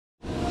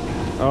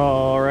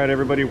Alright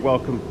everybody,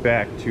 welcome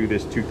back to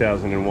this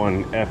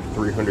 2001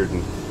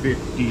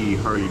 F-350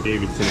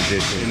 Harley-Davidson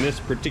edition. In this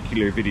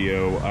particular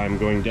video, I'm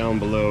going down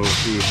below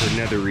to the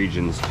nether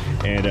regions,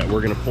 and we're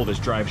going to pull this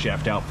drive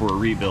shaft out for a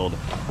rebuild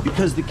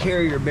because the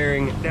carrier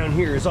bearing down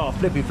here is all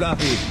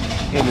flippy-floppy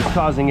and is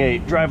causing a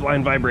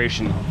driveline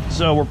vibration.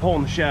 So we're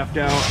pulling the shaft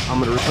out. I'm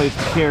going to replace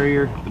the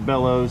carrier, the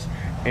bellows,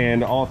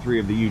 and all three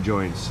of the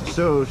U-joints.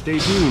 So stay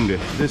tuned.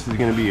 This is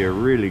going to be a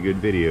really good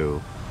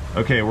video.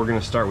 Okay, we're going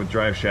to start with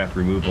drive shaft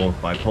removal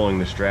by pulling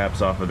the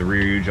straps off of the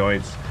rear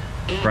U-joints,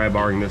 pry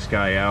barring this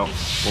guy out.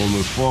 We'll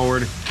move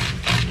forward.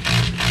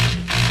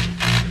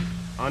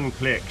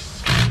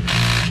 Unclicks.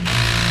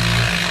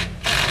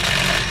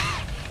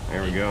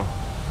 There we go.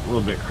 A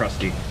little bit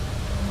crusty.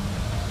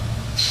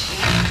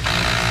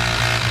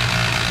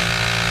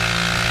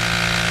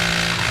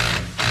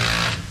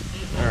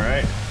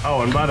 Alright.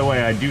 Oh, and by the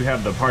way, I do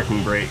have the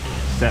parking brake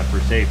set for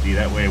safety.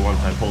 That way,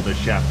 once I pull this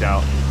shaft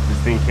out, this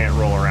thing can't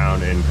roll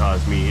around and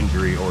cause me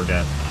injury or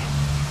death,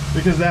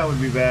 because that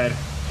would be bad.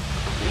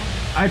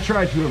 I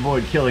try to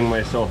avoid killing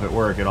myself at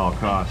work at all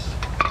costs.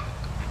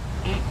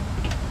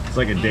 It's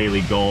like a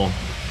daily goal.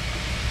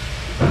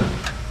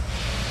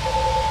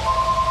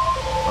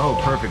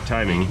 Oh, perfect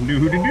timing. There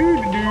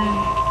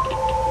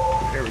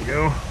we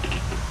go.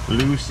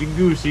 Loosey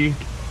goosey.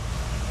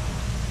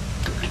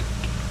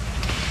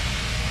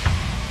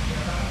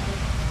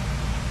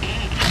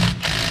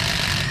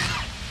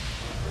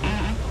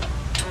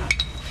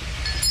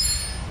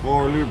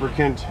 More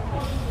lubricant.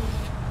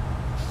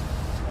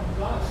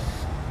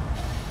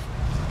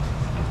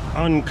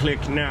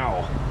 Unclick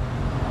now.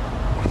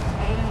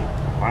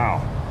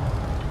 Wow.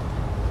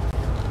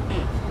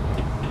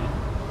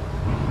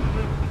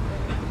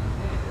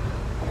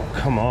 Oh,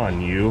 come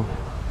on, you.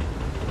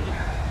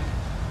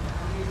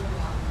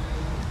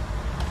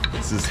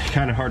 This is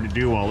kind of hard to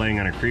do while laying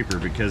on a creeper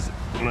because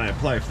when I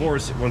apply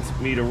force, it wants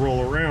me to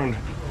roll around.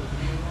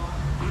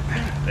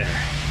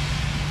 There.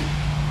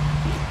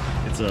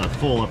 It's a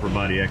full upper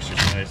body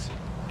exercise.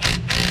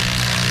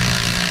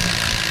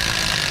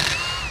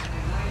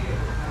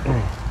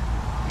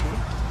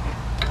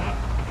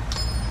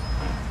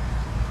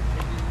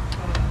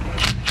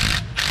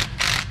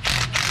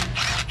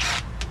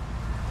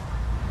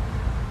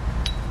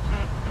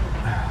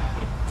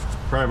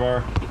 Pry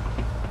bar.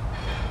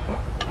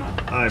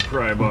 I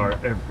pry bar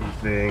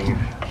everything.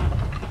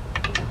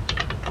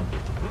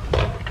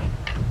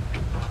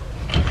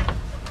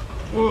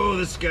 Whoa,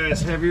 this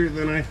guy's heavier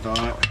than I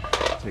thought.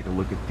 Take a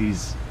look at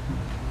these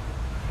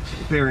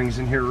bearings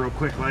in here real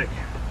quick, like.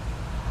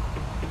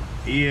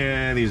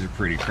 Yeah, these are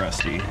pretty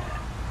crusty.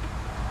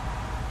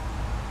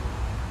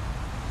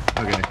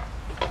 Okay,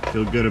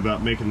 feel good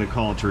about making the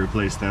call to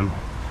replace them.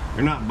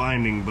 They're not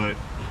binding, but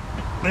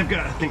they've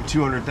got, I think,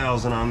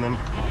 200,000 on them.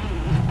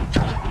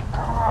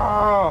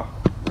 Ah,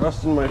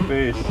 rust in my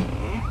face.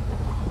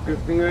 Good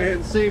thing I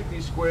had safety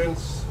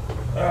squints.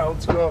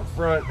 Let's go up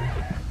front.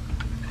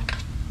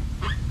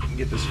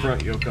 Get this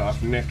front yoke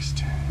off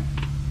next.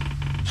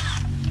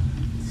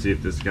 See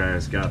if this guy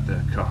has got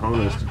the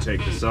cojones to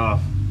take this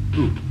off.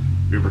 Ooh,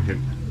 lubricant.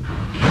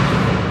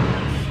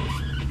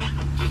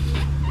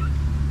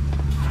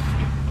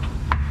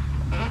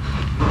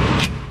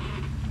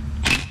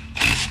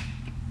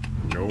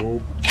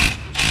 Nope.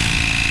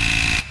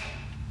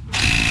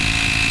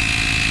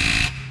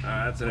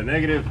 That's a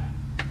negative.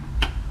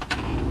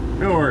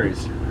 No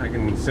worries. I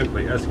can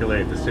simply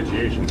escalate the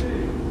situation.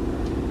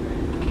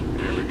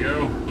 There we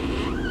go.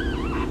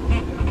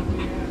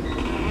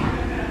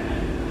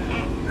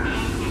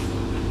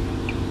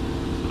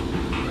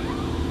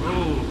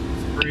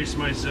 Brace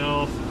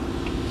myself.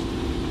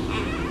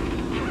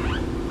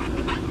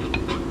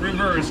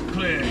 Reverse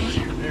click.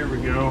 There we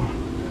go.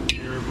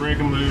 Here, break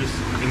them loose,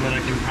 and then I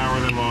can power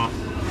them off.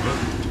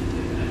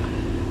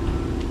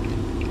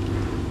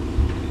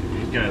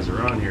 These guys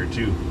are on here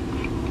too.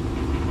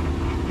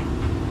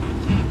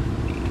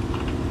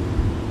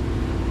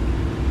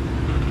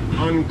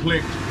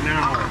 Unclick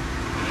now.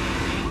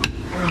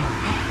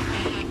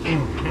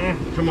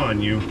 Come on,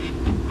 you.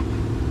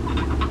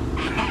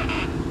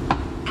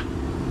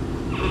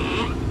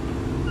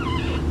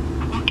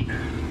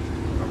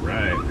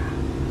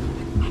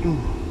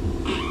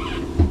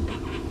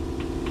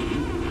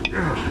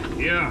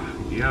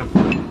 Yeah.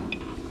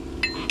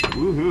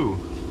 Woohoo.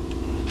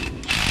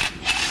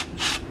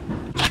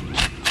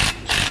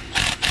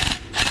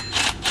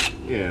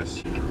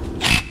 Yes.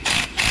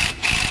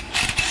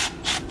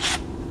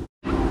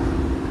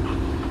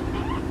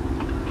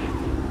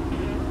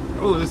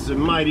 Oh, this is a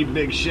mighty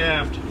big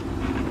shaft.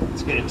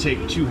 It's gonna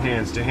take two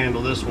hands to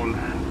handle this one.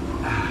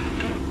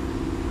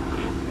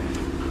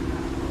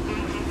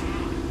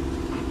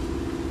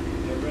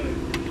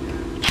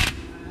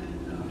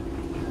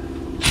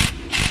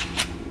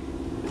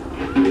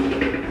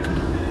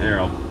 There,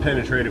 I'll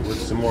penetrate it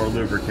with some more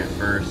lubricant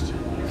first.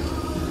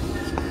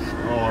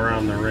 All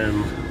around the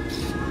rim.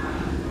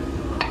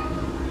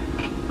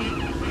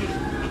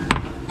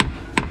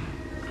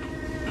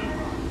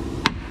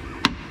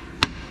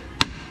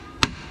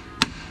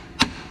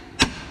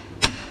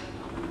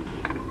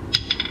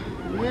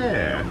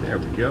 There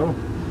we go.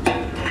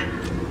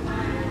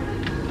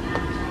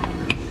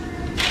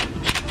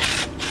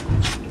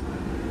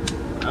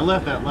 I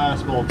left that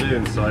last bolt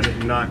in so I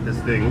didn't knock this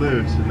thing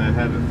loose and then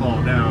have it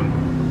fall down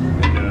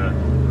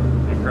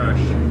and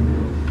crush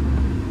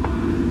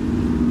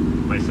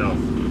myself.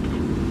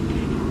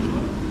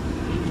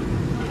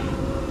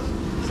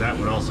 So that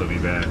would also be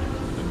bad.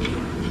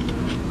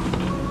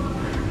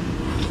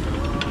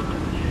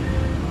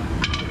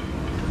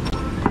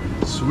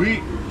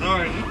 Sweet. All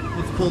right,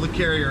 let's pull the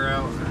carrier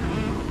out.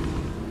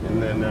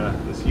 And then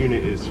this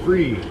unit is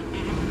free.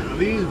 Now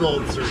these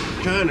bolts are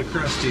kind of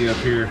crusty up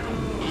here.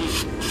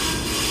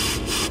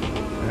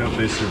 I hope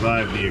they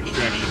survive the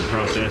extraction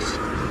process.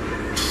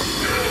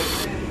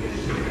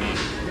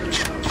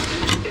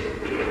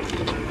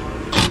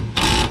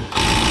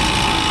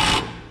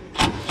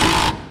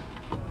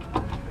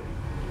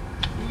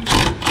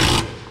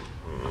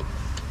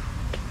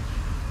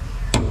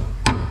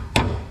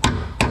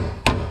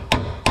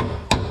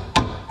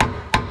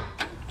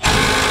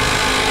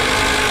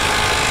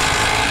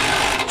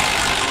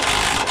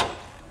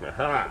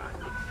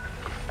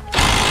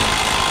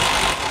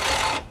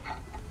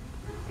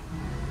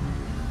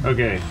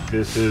 Okay,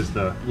 this is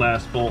the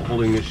last bolt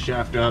holding this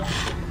shaft up,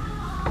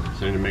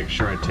 so I need to make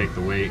sure I take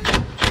the weight.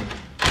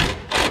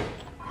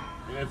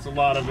 And it's a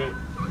lot of it.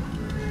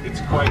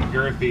 It's quite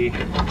girthy.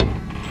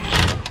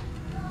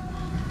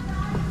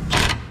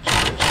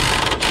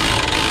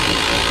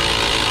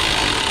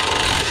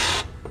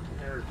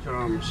 There it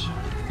comes.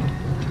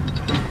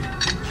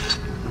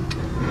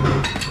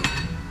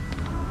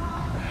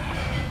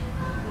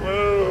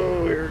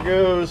 Whoa, here it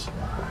goes.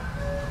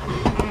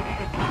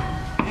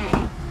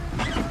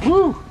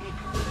 Woo!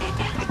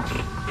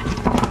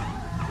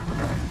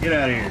 Get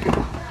out of here.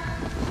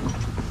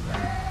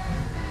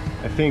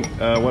 I think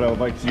what I would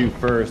like to do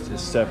first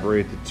is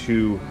separate the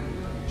two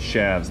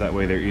shafts. That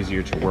way they're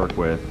easier to work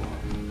with.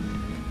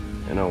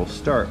 And I will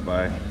start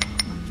by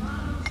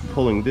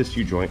pulling this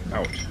U-joint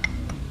out.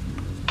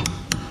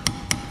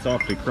 It's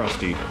awfully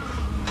crusty.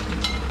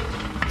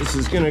 This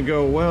is gonna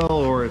go well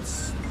or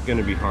it's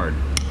gonna be hard.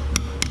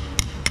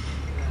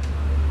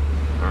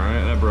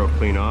 Alright, that broke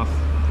clean off.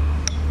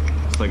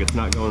 Looks like it's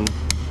not going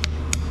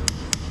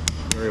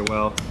very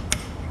well.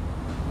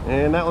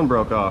 And that one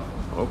broke off.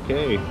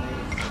 Okay.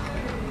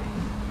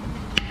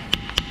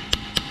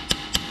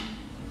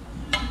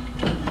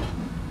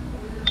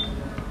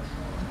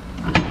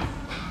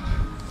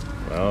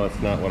 Well, that's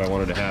not what I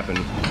wanted to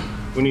happen.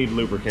 We need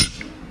lubricant.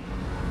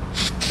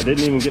 I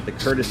didn't even get the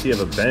courtesy of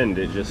a bend.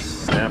 It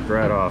just snapped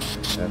right off.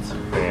 That's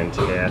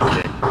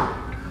fantastic.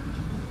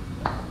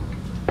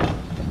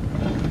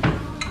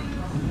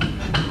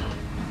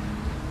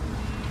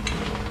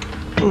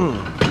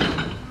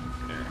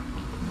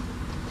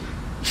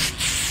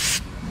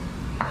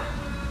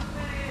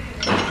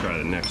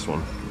 Next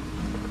one.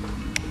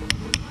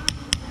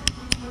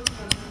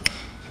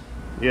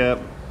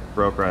 Yep,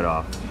 broke right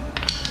off.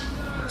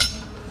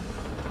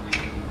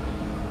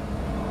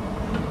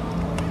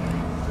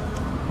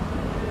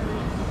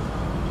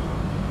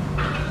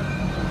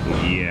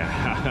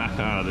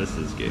 Yeah, this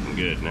is getting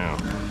good now.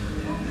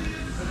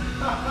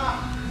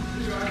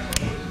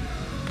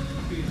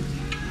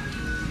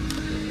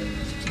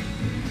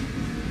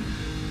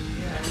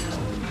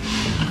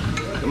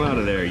 Come out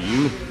of there,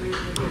 you.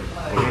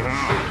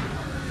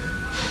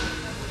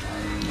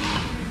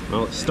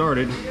 Well, it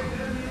started.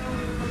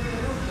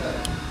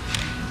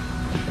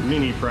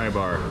 Mini pry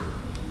bar.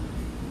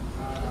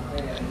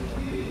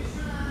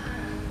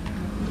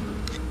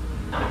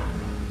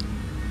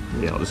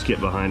 Yeah, I'll just get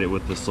behind it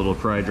with this little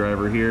pry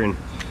driver here and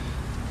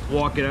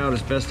walk it out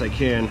as best I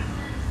can.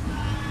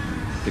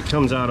 If it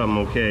comes out, I'm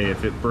okay.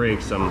 If it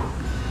breaks, I'm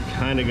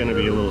kind of going to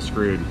be a little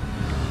screwed.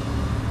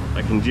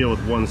 I can deal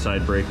with one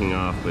side breaking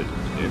off, but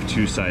if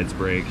two sides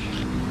break,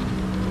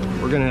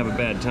 we're going to have a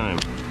bad time.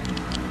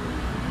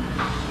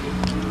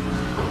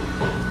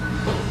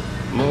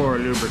 More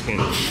lubricant.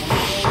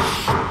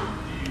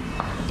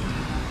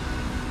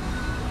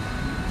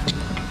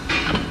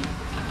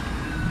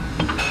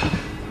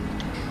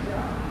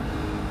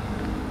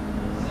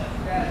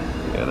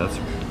 Yeah, that's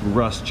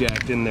rust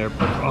jacked in there.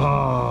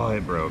 Oh,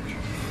 it broke.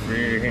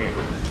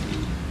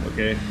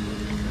 Okay.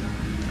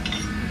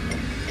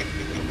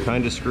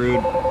 Kind of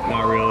screwed,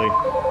 not really.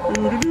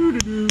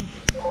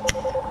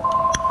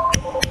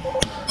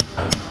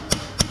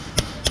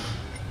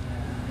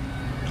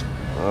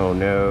 Oh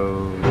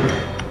no.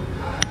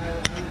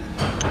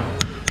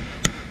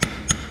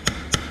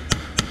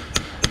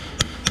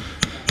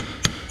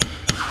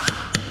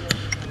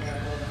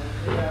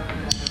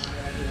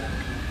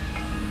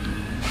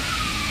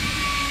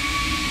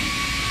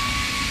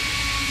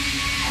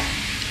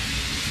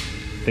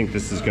 I think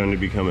this is going to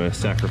become a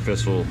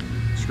sacrificial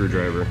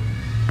screwdriver.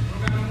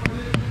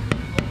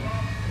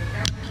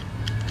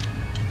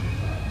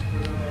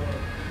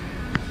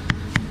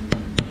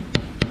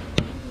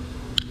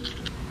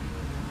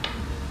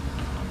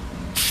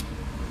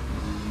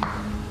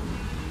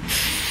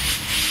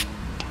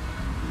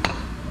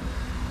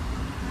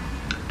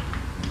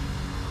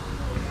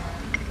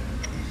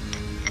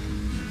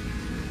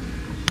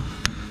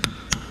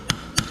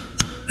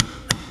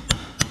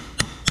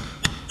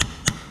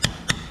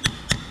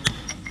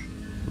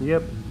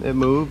 Yep, it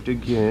moved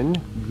again.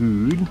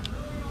 Good.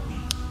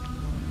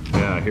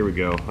 Yeah, here we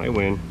go. I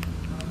win.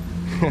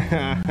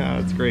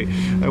 That's great.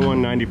 I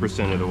won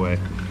 90% of the way.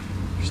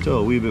 Still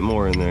a wee bit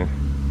more in there.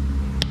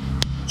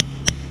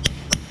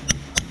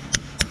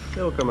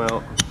 It'll come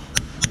out.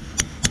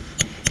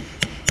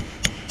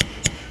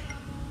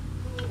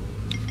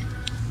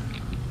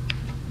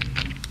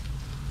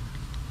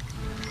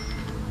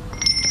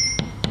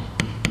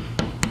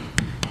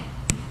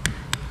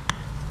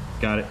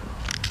 Got it.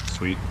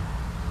 Sweet.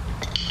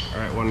 All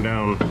right, one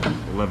down,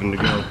 11 to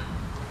go.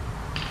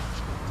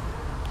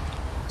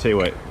 Tell you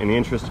what, in the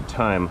interest of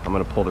time, I'm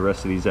gonna pull the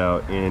rest of these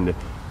out in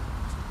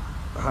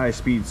high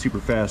speed, super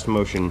fast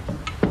motion.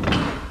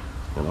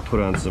 And I'll put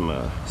on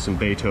some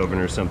Beethoven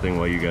or something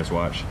while you guys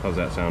watch. How's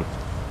that sound?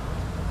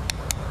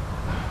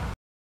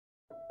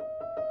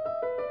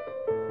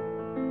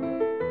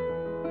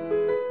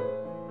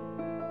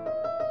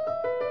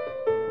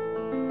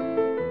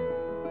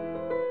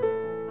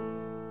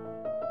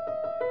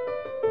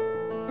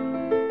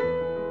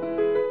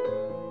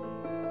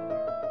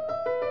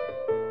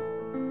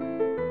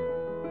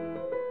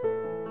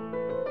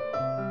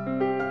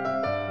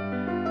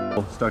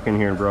 Stuck in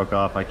here and broke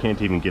off. I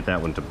can't even get that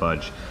one to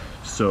budge,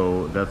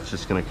 so that's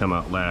just going to come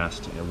out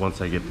last. And once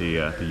I get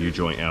the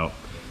U-joint out,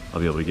 I'll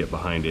be able to get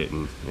behind it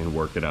and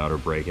work it out or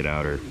break it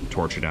out or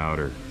torch it out,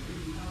 or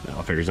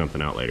I'll figure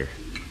something out later.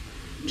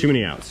 Too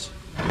many outs.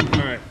 All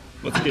right,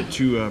 let's get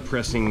to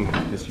pressing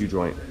this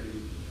U-joint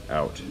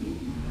out.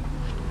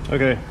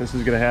 Okay, this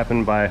is going to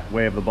happen by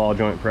way of the ball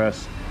joint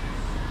press.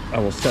 I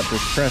will set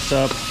this press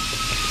up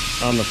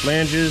on the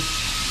flanges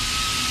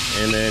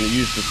and then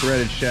use the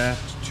threaded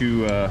shaft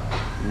to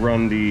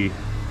run the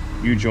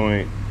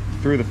U-joint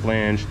through the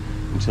flange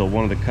until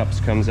one of the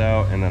cups comes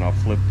out, and then I'll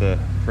flip the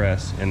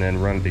press and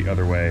then run it the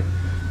other way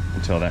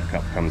until that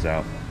cup comes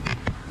out.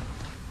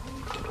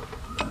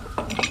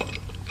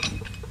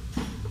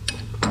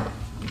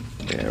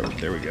 Yeah,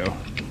 there we go.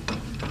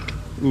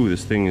 Ooh,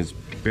 this thing is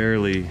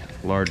barely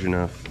large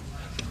enough.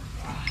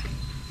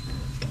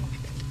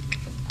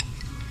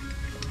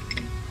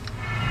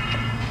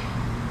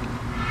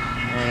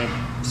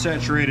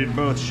 Saturated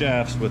both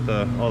shafts with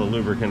all the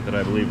lubricant that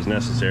I believe is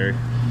necessary.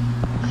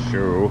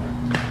 So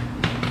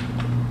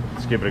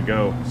let's give it a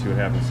go, see what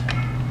happens.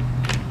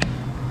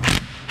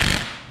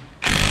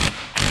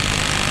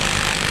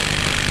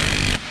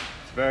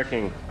 It's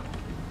backing.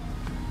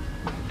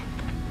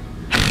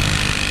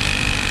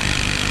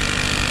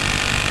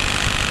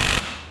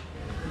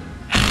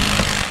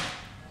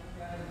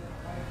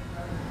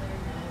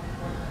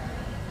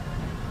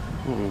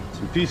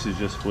 Some pieces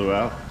just flew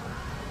out.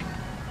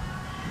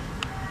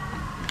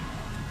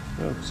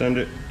 Oh, send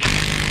it.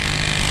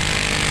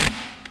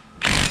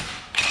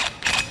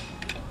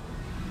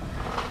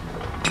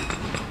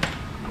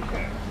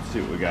 Okay, let's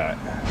see what we got.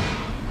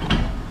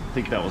 I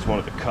think that was one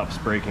of the cups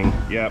breaking.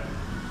 Yep.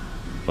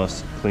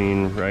 Busted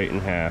clean right in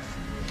half.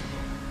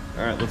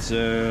 All right, let's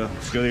go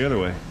the other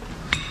way.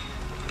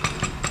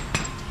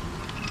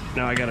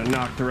 Now I gotta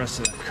knock the rest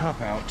of the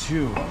cup out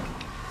too.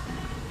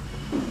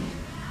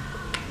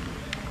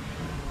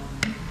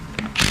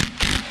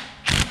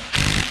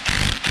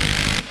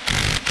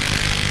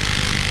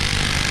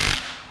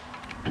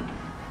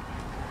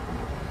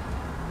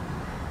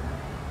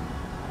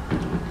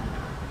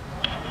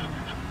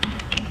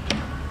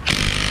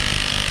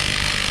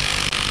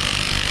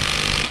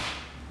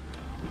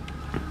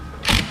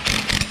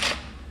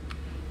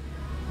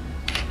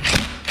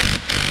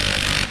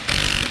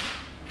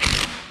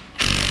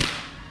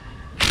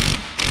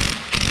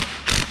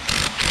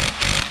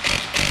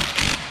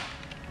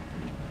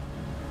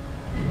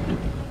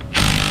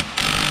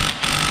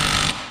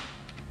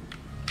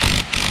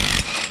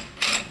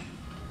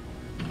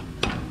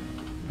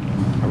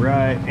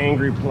 Right,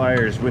 angry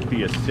pliers with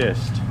the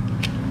assist.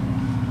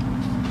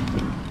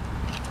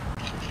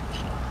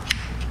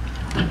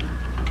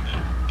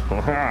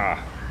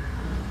 Aha!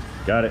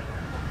 Got it.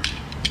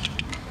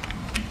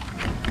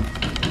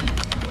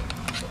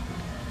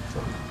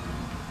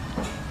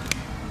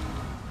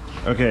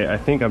 Okay, I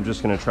think I'm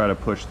just going to try to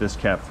push this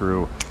cap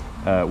through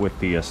with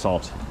the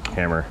assault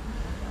hammer.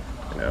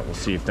 We'll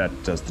see if that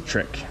does the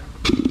trick.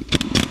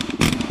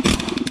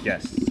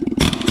 Yes.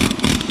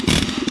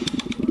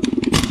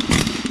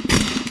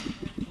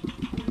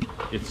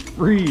 It's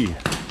free.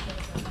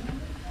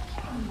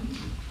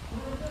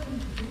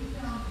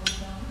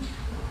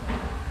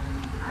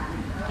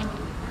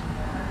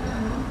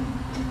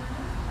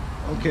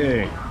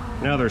 Okay,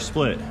 now they're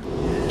split.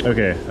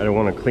 Okay, I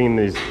want to clean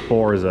these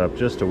bores up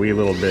just a wee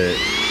little bit.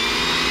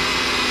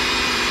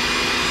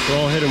 So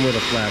I'll hit them with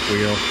a flap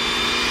wheel.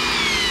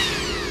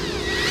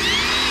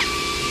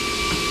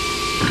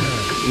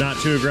 Not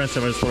too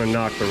aggressive, I just want to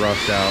knock the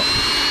rust out.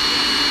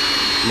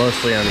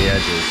 Mostly on the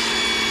edges.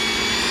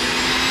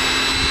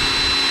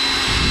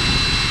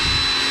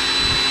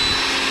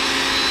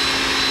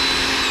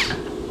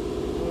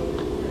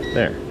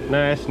 There,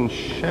 nice and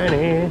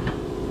shiny.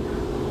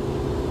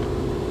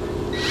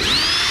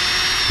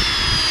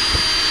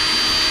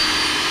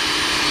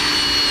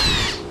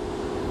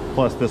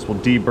 Plus this will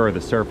deburr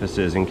the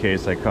surfaces in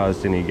case I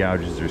caused any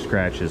gouges or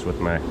scratches with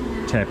my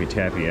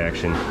tappy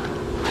action.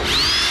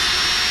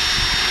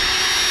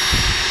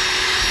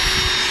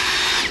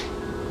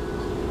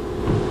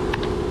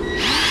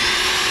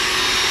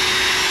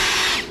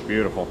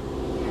 Beautiful.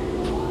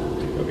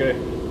 Okay,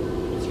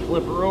 let's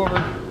flip her over.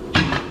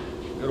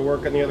 Go to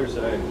work on the other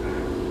side.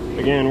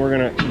 Again, we're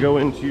gonna go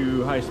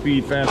into high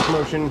speed, fast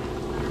motion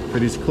for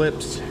these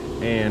clips,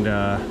 and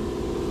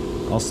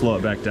I'll slow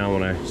it back down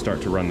when I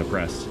start to run the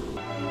press.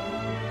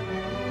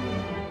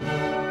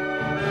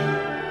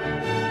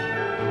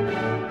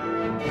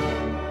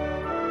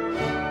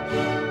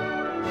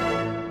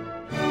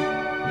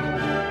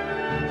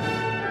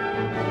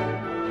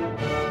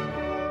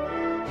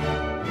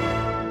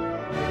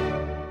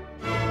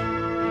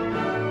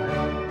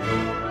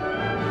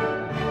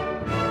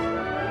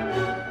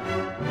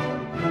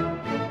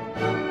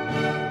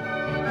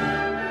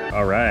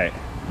 All right,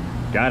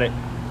 got it.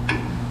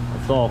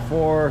 That's all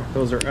four.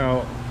 Those are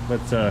out.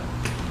 Let's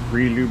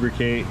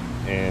re-lubricate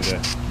and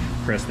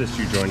press this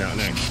shoe joint out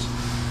next.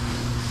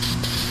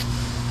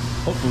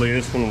 Hopefully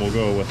this one will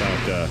go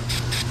without a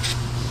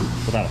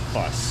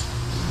fuss.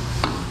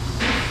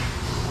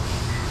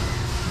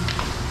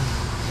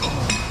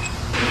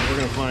 We're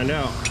gonna find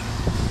out.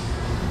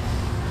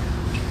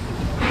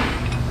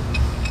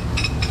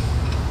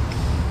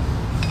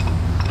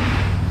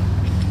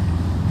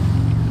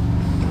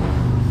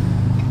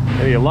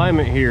 The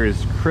alignment here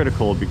is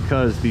critical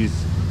because these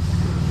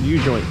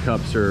U-joint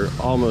cups are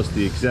almost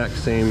the exact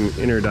same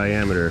inner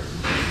diameter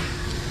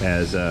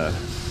as, or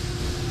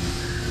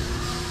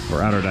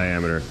outer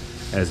diameter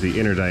as the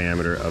inner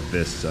diameter of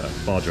this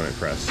ball joint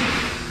press.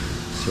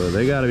 So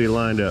they got to be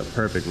lined up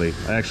perfectly.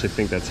 I actually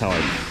think that's how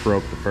I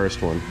broke the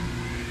first one.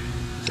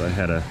 So I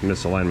had a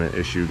misalignment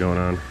issue going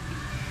on.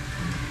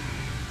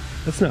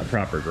 That's not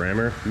proper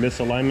grammar.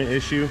 Misalignment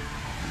issue.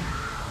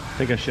 I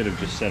think I should have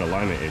just said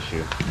alignment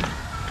issue.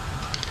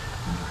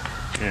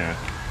 Yeah.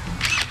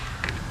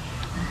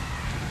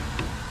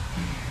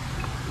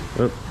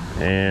 Oop.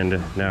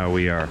 And now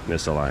we are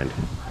misaligned.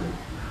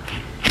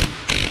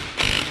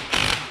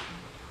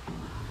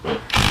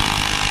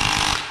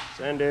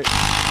 Send it.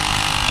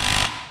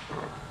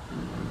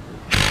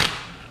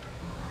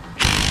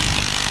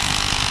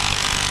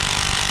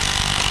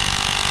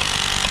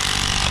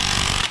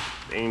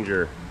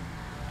 Danger.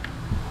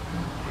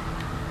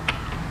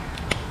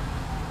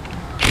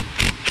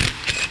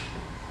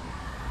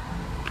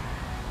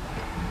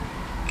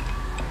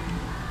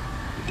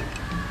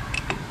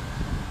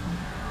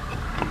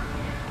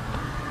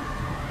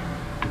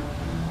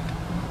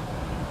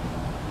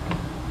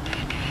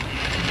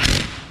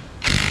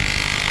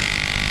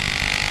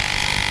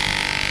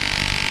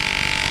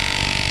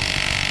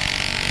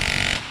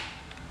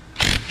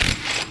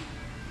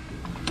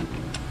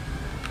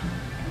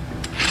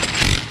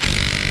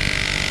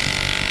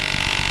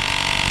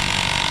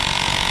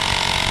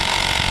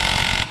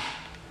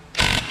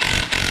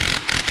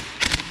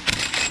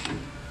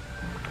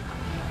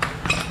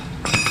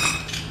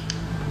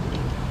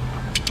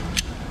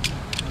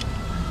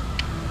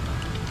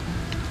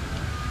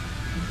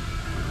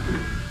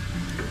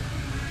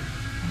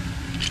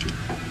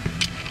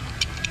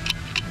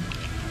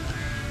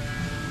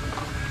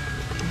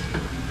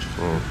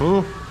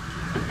 Whoa!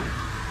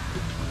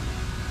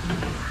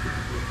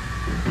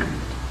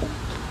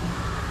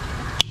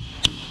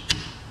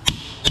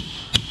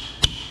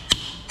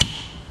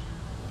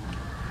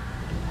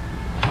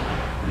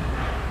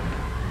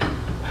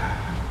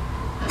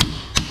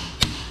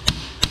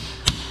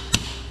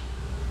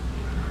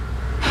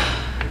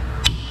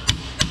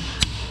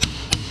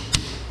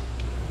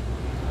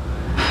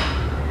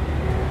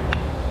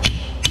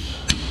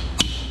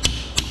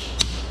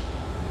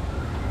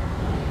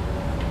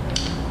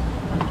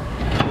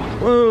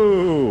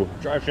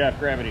 Driveshaft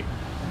gravity.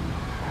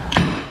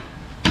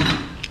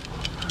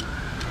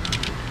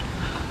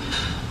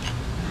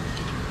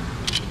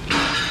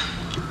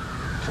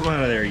 Come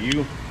out of there,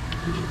 you.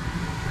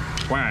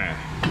 Why?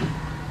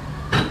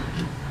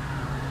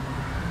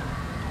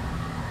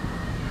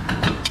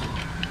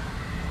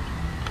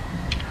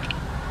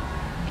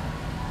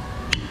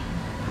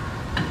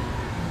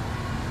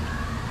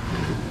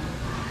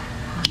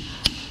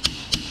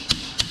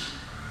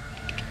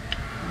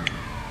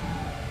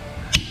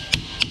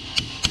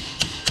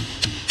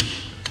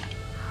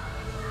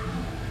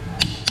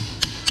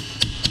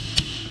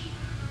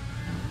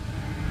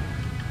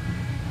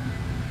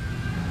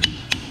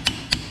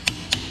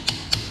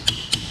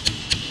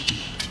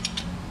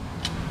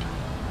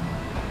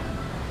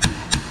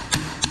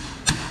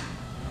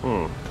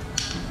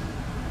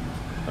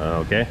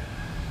 Okay.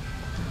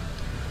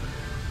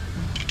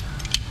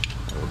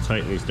 I'll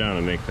tighten these down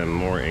and make them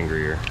more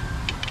angrier.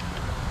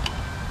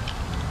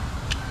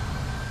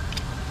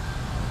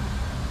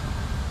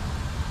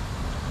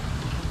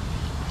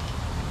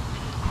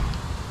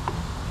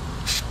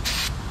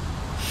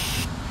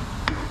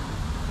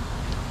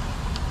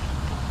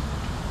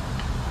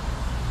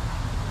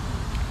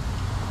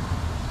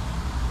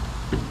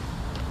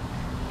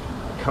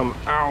 Come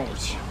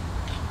out.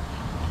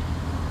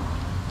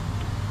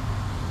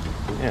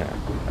 Yeah,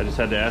 I just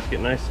had to ask it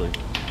nicely.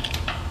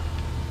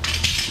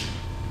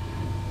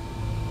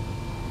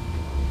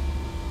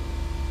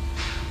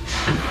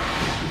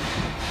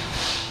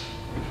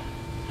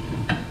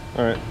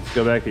 Alright, let's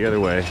go back the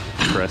other way.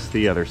 Press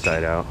the other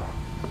side out.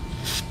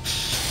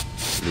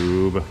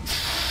 Lube.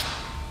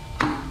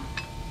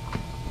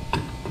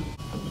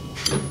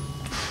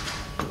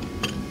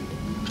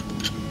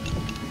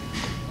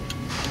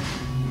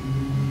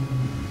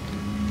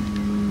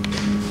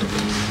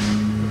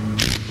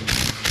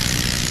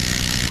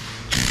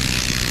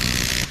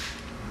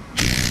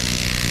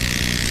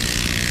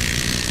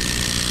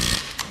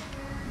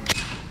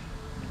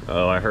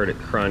 Oh, I heard it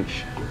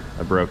crunch.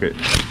 I broke it.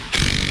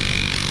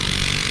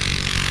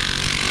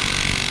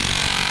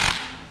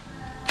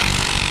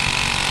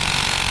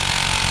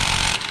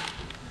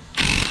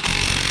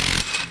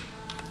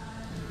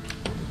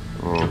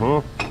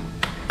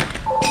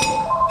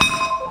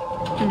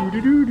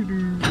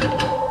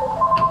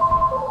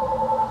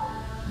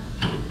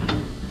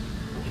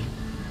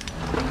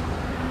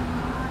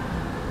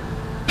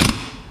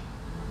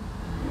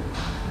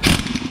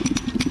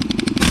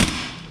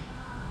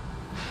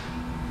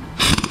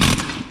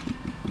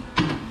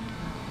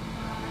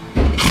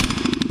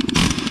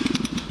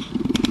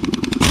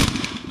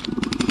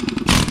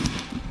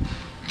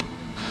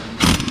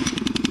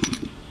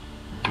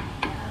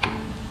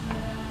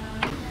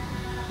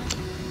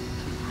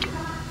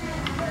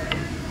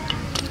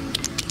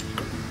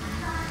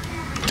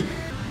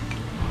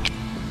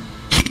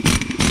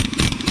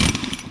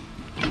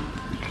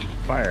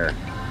 Fire.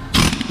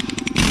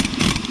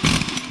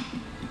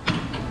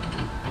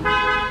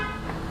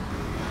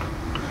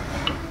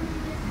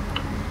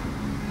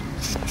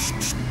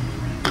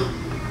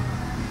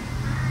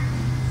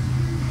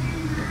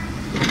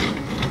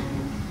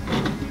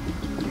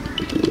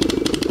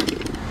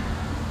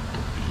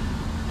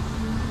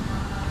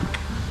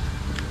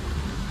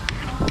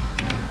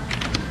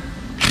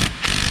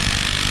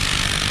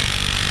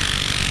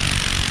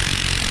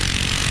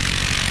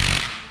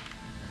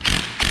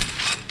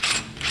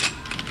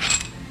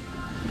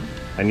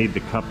 I need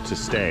the cup to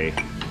stay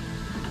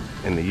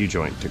and the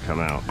U-joint to come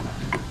out.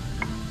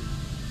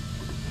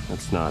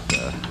 That's not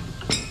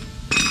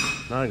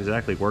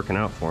exactly working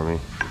out for me.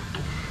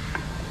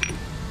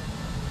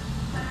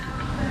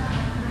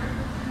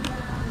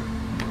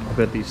 I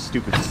bet these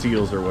stupid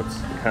seals are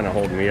what's kind of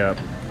holding me up.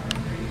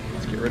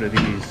 Let's get rid of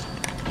these.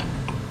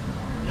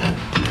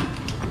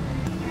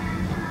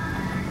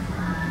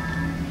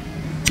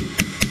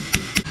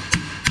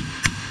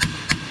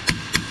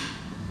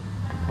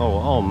 Oh,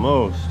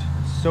 almost.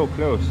 So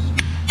close.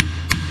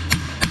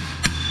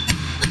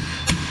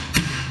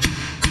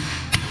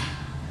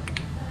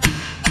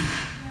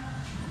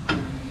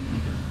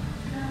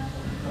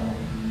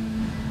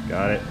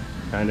 Got it,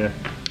 kinda.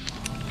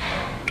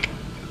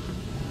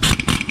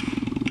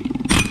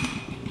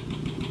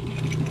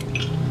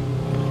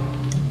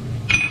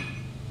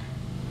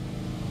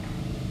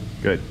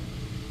 Good.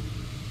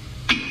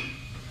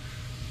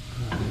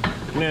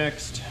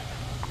 Next.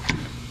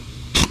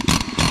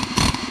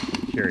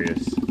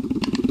 Curious.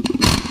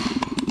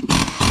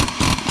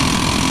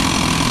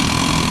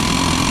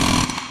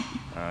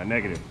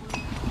 Negative.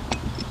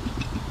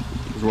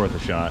 It was worth a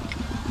shot.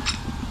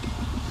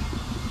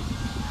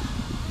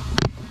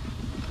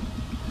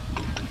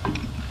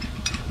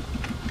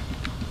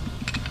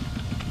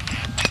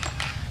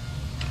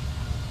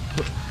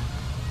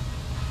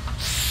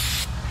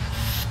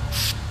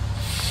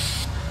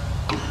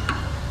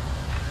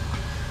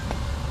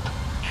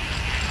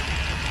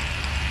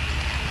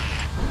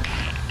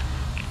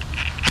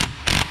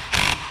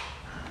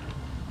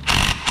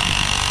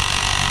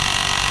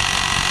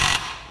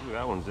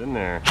 That one's in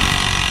there.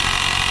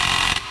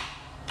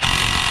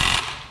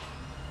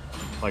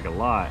 Like a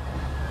lot.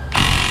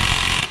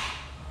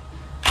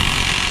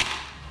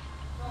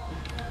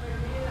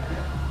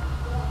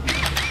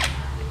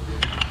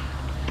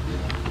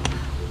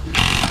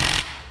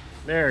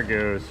 There it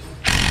goes.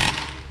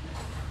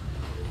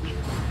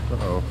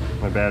 Uh-oh,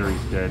 my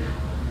battery's dead.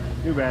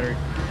 New battery.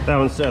 That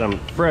one said I'm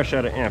fresh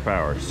out of amp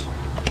hours.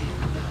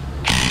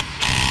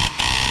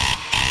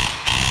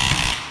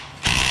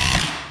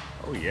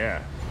 Oh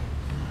yeah.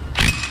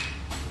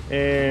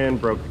 And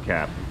broke the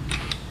cap.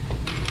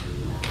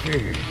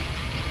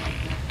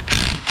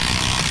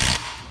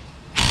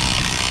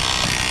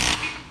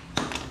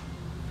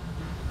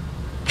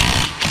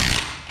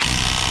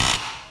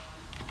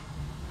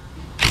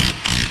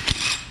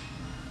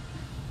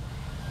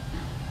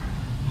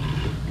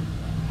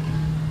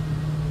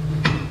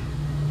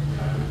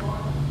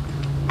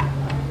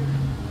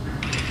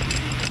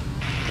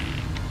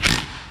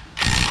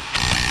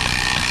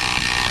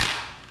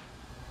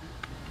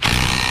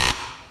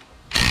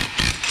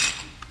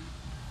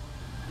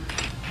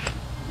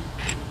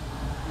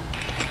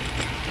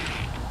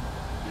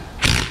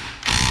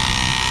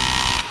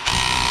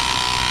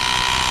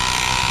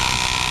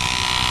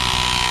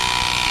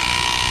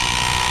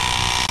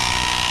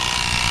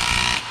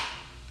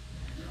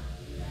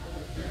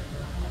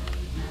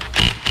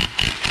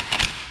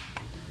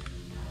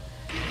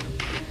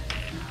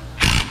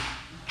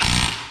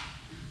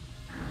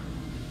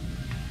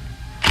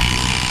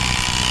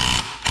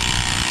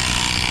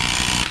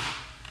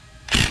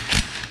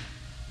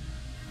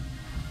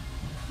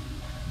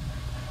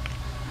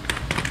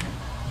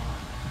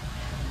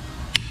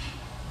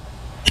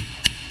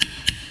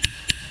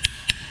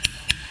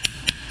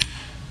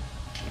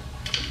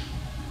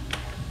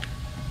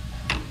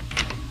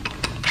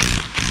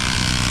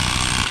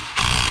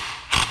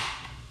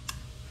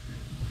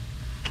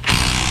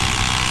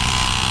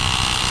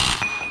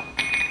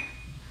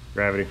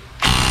 Gravity.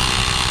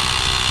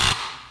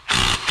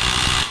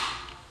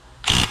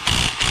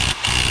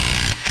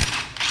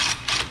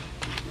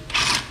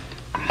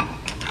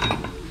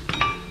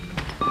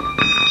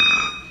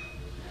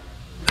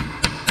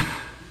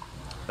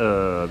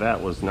 That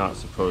was not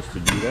supposed to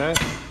do that.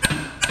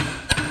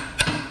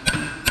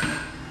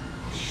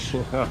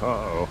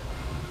 Oh.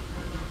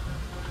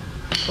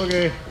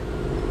 Okay.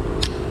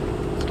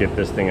 Let's get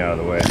this thing out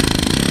of the way.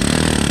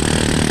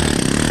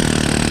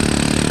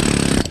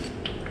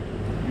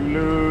 You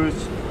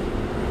lose.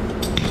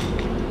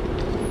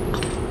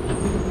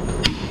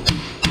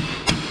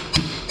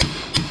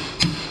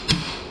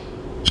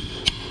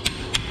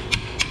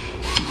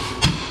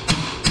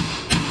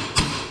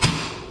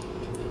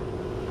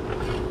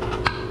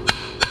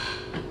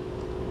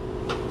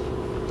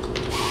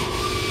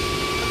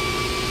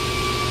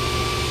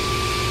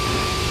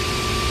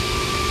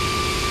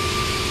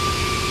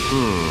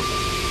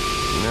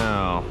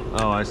 No.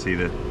 Oh, I see,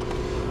 the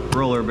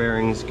roller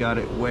bearings got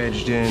it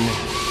wedged in.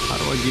 How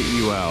do I get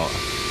you out?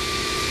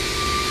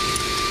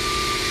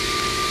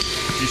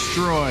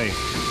 Destroy.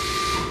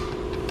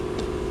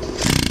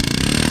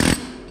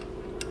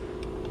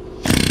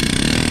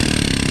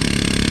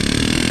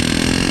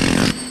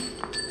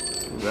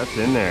 Ooh, that's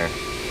in there. I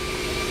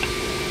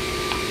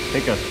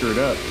think I screwed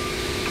up.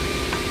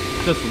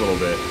 Just a little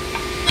bit.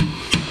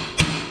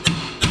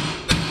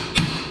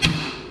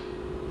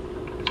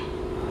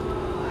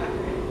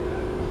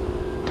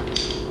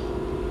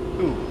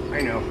 Ooh,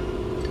 I know.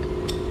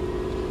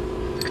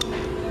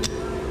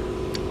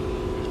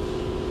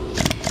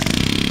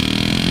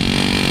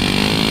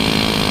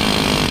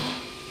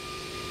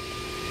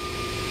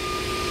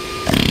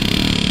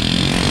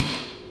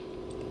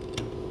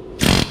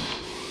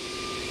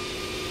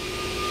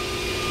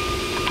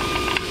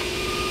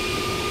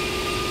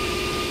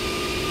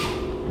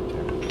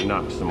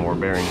 Knock some more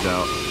bearings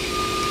out.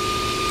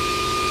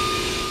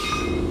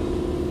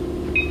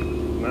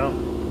 Well,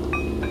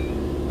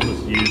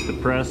 let's use the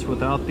press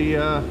without the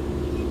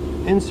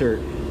insert.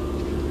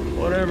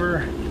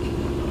 Whatever.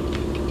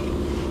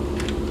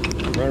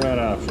 Run out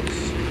of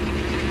options.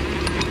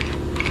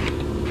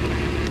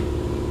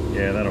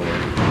 Yeah, that'll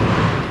work.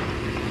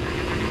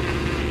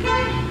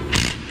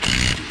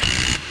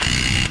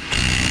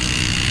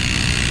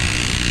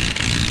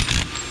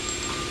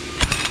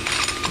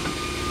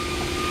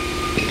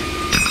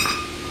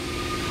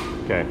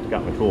 Okay,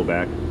 got my tool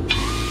back.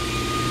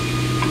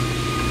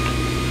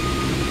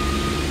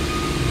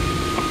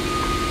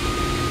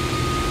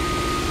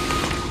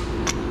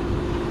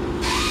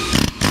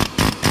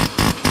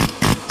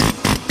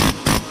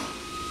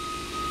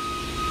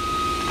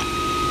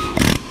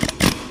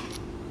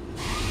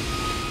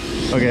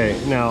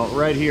 Okay, now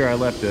right here I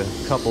left a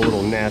couple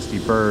little nasty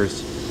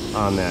burrs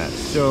on that.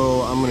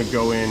 So I'm gonna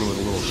go in with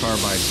a little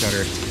carbide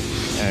cutter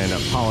and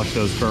polish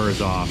those burrs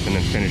off and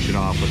then finish it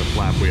off with a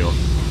flap wheel.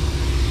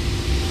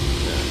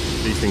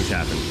 These things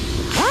happen.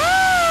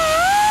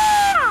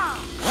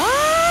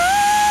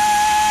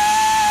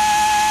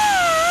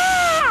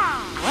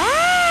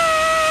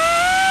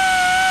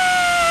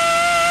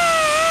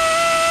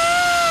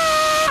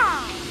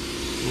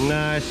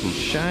 Nice and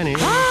shiny.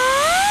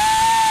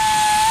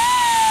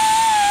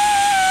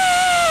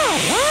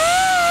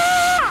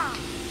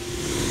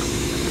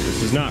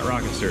 This is not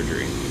rocket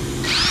surgery.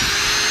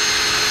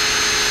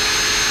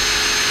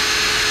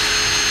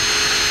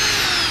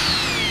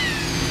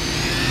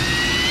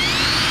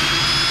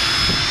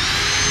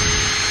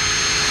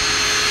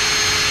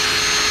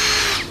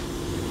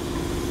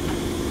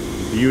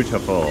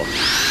 Beautiful.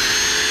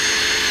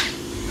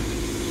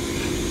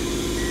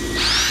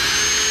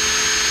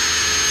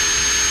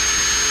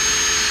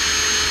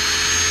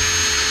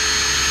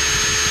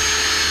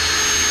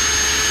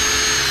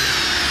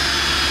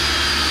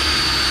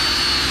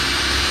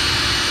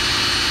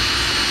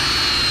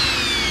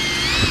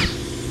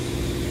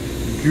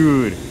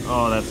 Good.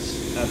 Oh,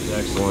 that's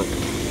excellent.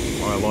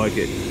 Oh, I like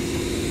it.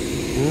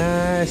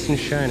 Nice and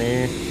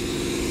shiny.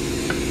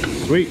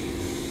 Sweet.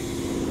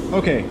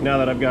 Okay, now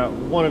that I've got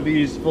one of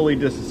these fully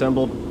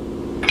disassembled,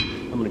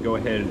 I'm gonna go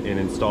ahead and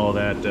install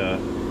that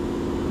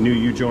new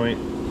U-joint,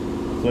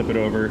 flip it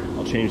over,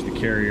 I'll change the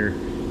carrier,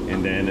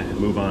 and then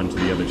move on to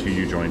the other two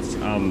U-joints.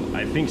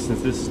 I think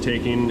since this is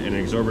taking an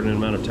exorbitant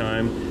amount of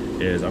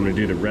time, is I'm gonna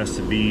do the rest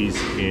of these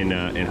in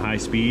high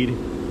speed,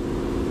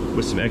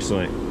 with some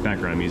excellent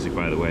background music,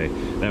 by the way.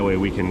 That way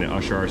we can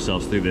usher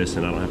ourselves through this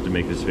and I don't have to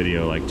make this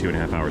video like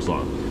 2.5 hours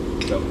long.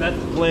 So that's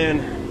the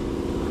plan.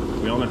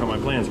 We all know how my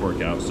plans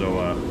work out, so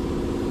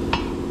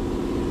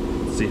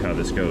let's see how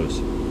this goes.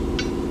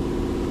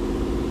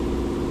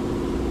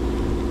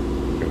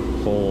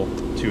 Gonna pull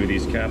two of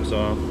these caps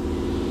off.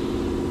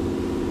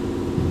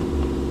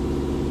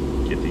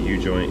 Get the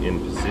U-joint in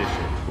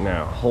position.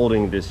 Now,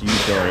 holding this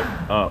U-joint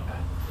up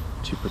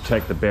to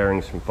protect the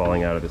bearings from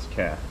falling out of this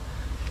cap.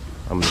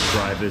 I'm going to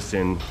drive this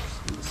in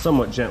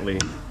somewhat gently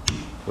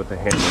with the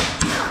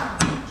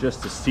hammer,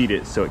 just to seat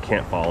it so it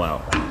can't fall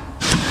out.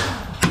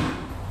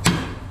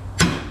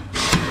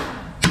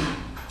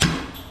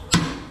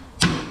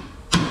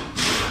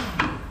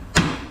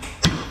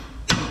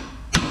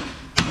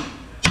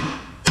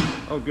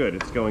 Oh good,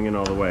 it's going in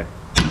all the way.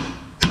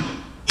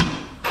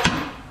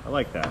 I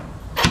like that.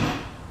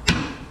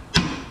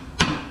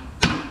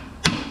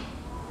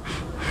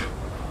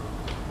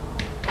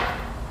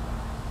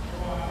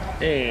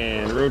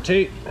 And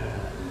rotate.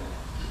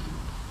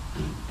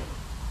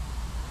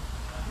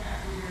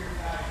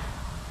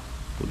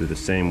 We'll do the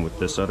same with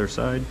this other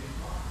side.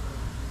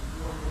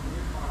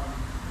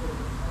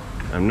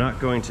 I'm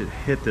not going to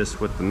hit this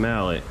with the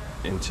mallet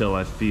until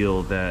I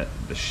feel that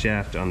the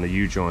shaft on the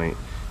U-joint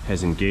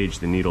has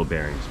engaged the needle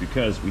bearings,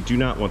 because we do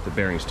not want the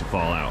bearings to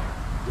fall out.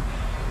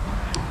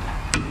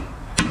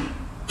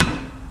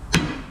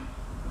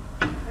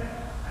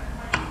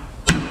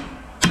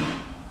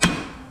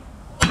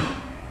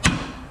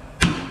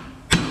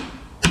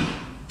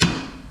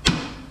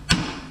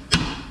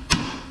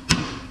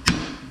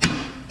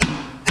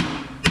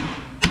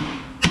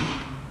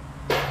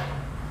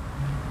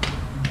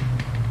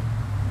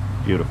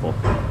 Beautiful.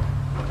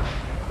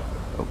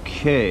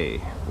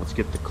 Okay, let's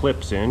get the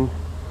clips in.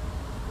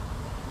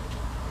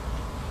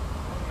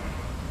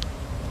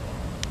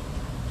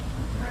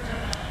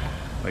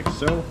 Like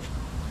so.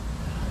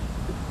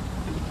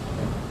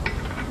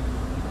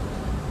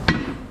 I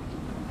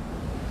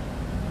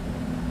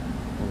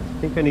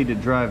think I need to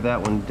drive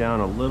that one down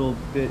a little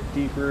bit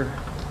deeper.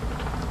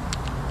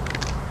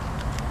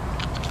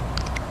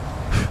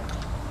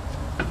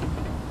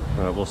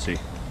 We'll see.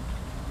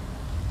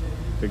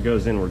 If it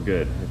goes in, we're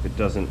good. If it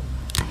doesn't,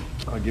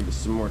 I'll give it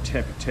some more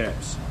tappy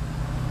taps.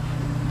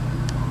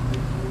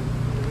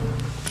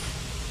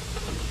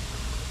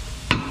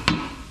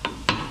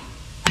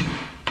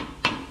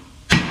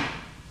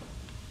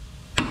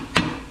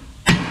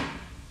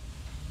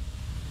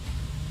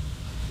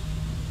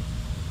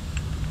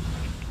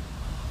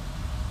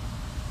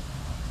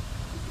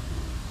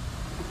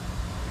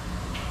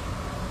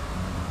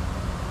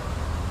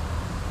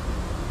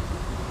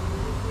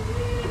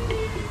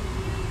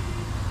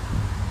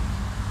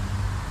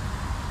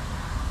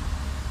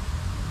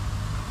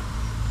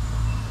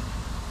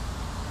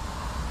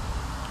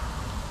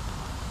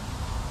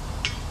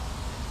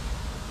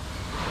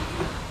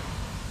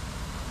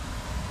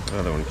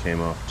 Another one came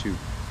off too.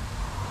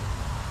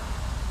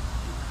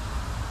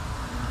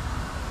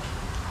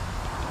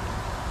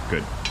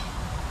 Good.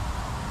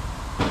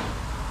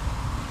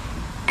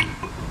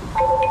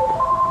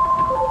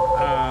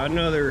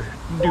 Another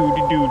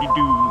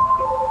doo-doo-doo-doo-doo.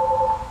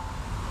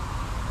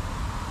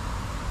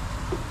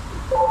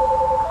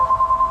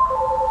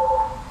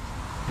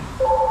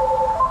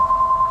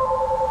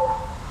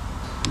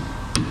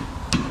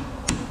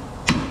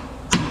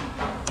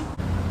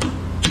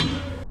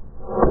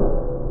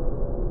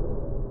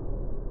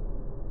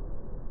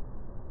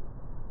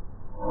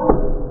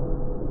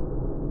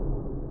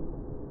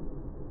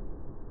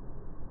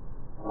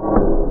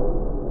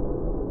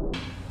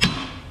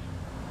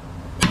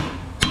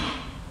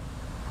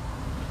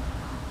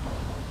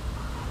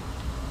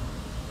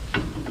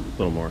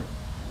 A little more.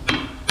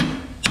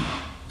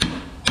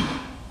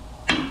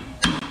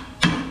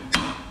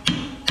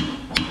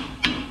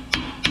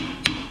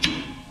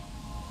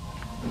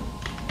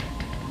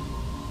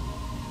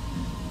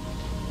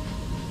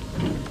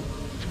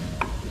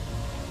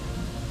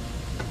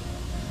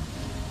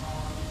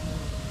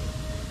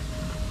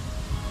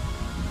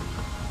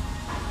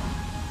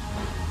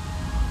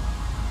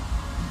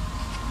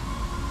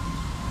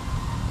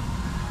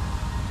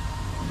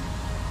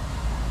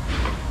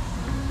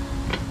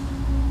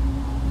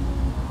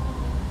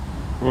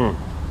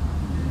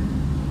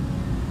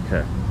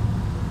 Okay.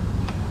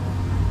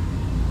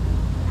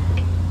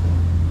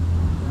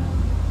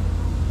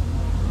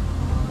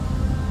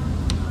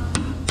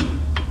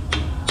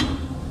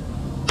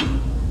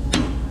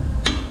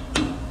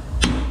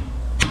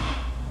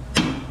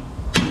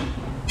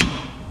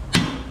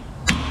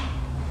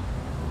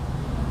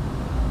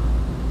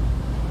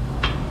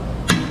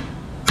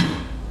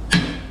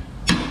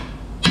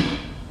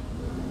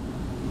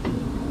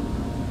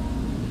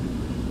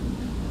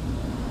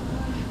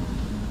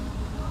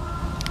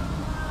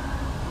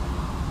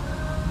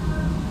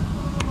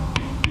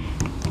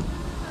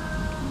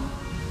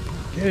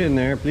 Get in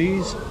there,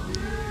 please.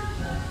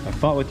 I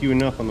fought with you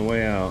enough on the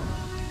way out.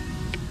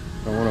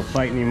 Don't want to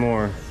fight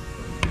anymore.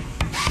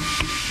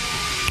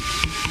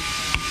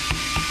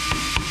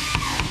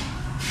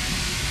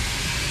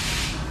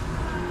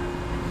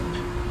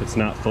 It's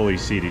not fully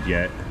seated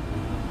yet.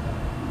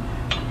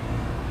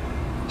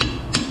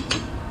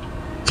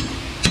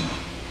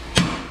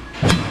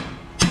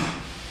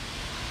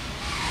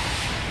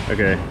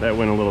 Okay, that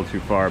went a little too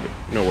far, but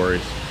no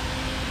worries.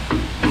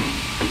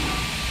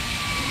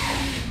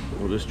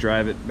 We'll just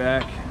drive it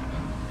back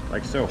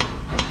like so.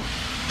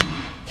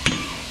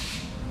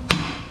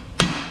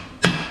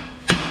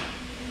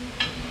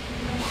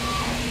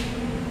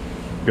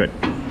 Good.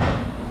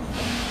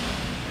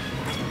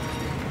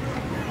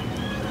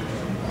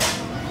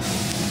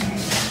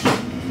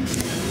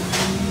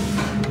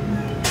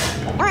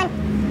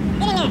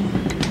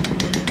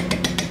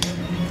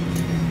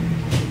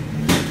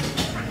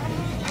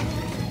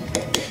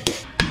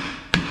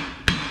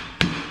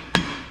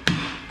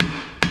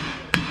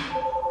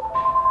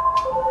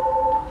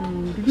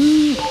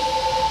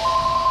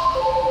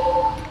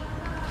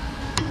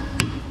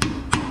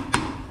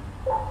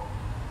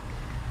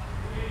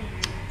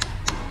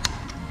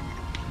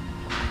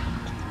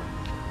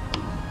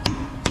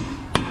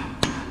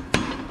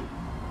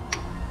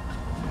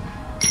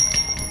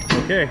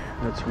 Okay,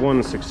 that's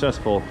one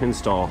successful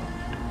install.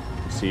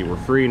 Let's see, we're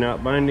free,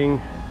 not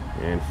binding,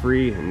 and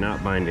free and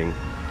not binding.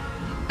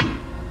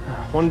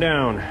 One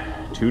down,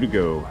 2 to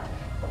go.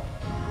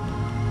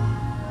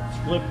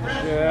 Flip the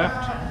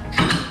shaft.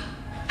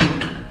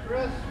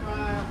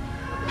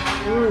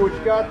 Ooh, what you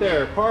got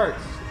there?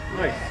 Parts.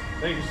 Nice.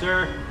 Thank you,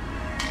 sir.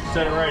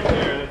 Set it right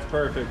there. That's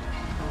perfect.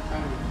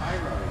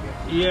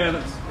 Yeah,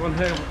 that's one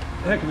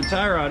heck of a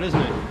tie rod, isn't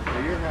it?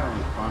 You're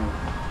having fun.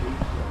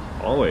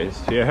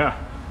 Always, yeah.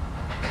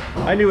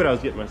 I knew what I was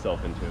getting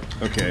myself into.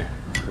 Okay,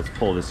 let's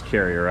pull this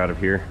carrier out of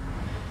here.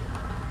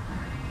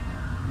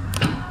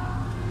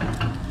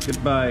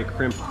 Goodbye,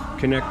 crimp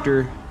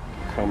connector.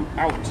 Come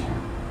out.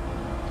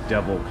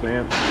 Double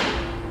clamp.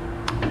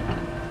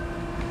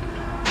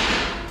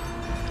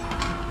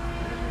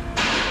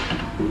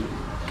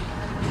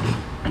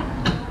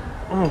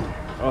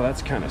 Oh,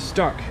 that's kind of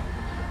stuck.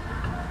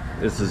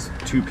 This is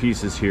 2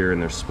 pieces here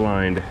and they're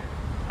splined.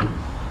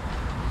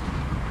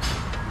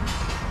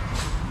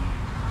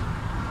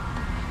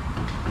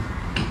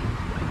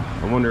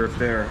 I wonder if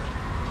they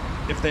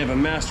have a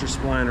master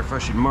spline or if I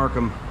should mark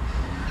them.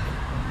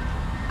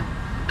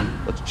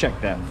 Let's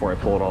check that before I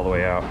pull it all the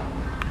way out.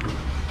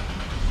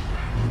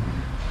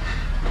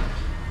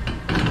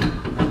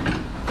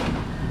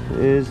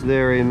 Is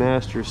there a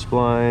master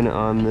spline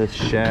on this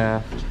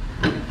shaft?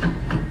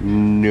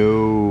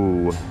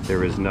 No,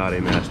 there is not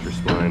a master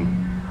spline.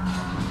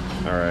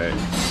 All right.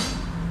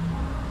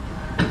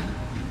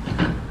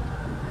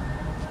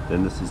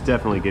 Then this is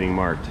definitely getting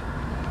marked.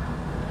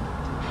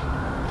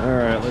 All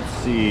right, let's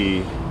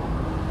see.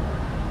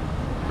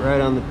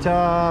 Right on the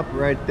top,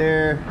 right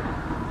there.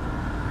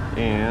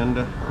 And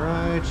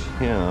right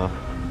here.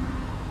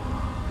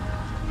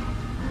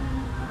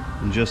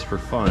 And just for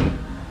fun,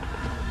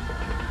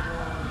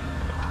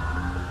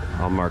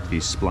 I'll mark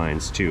these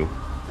splines too.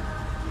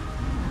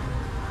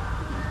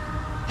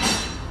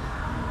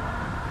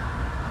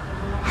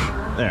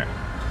 There.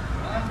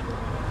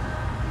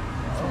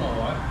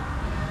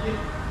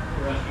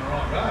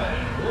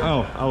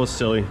 Oh, I was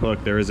silly.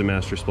 Look, there is a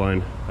master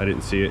spline. I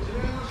didn't see it.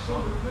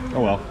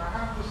 Oh well.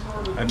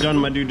 I've done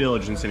my due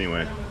diligence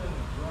anyway.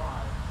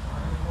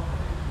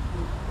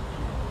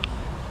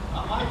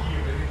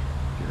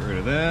 Get rid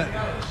of that.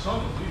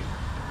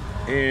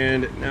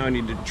 And now I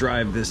need to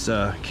drive this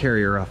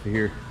carrier off of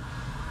here.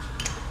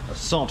 A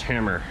salt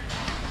hammer.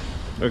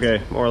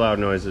 Okay, more loud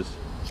noises.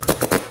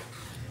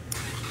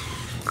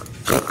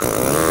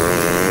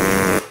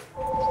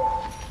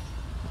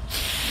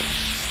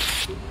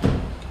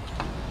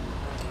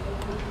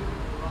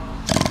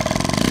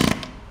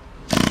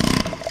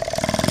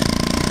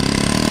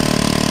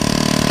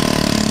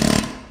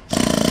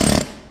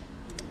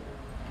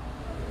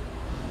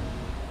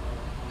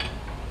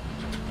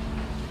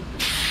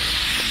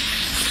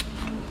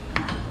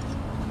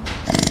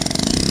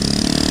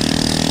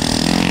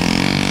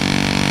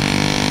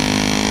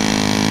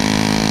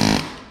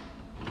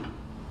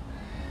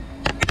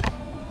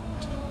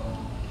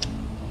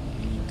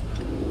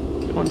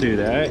 Don't do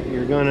that.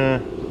 You're gonna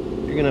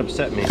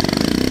upset me.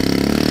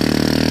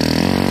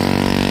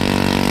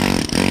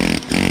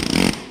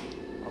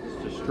 I'll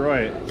just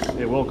destroy it.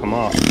 It will come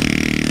off.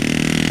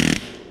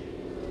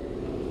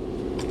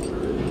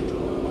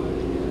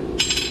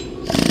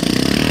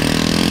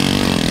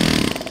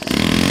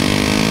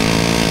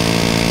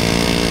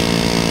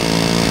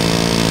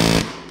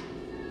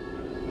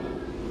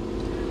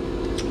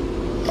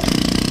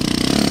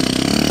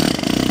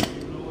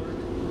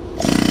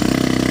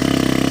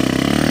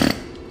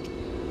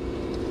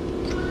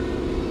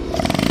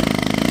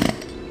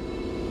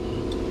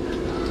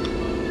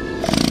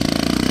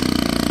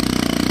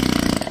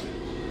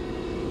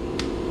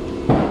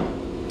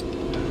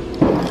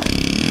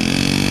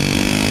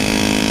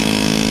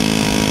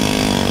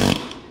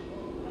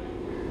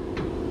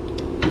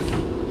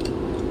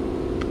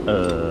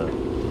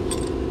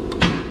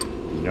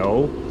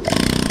 No.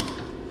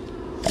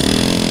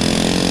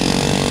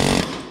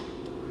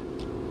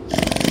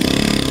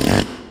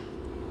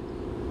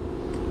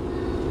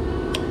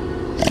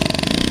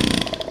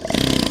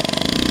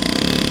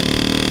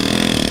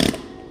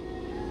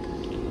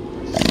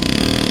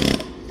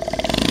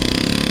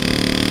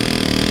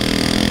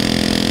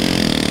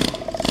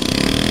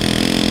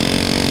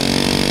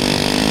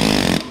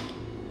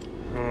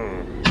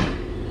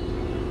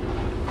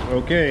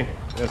 Okay,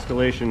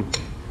 escalation.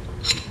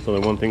 There's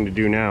only one thing to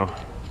do now.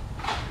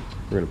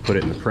 We're gonna put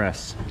it in the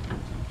press,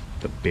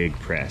 the big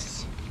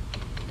press.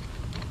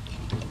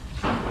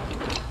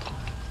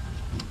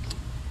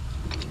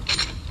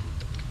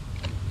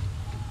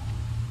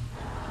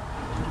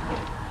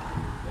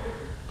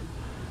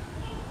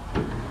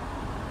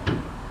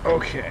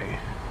 Okay,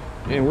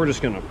 and we're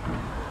just gonna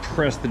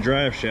press the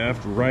drive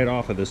shaft right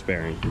off of this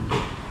bearing.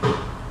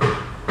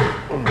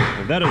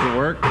 If that doesn't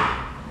work,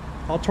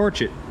 I'll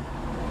torch it.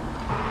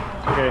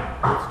 Okay,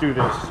 let's do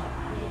this.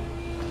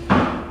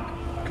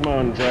 Come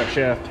on, drive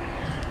shaft.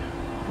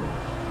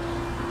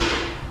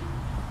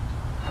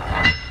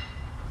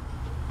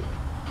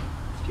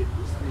 Let's get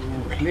this thing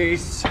in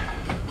place.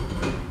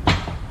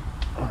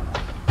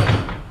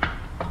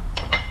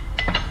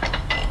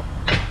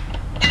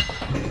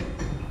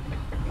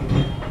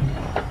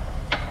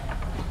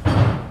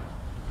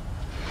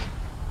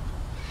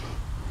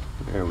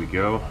 There we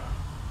go.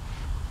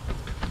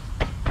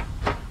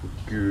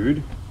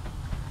 Good.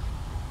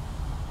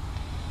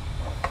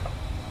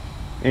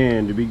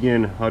 And to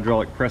begin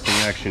hydraulic pressing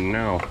action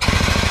now.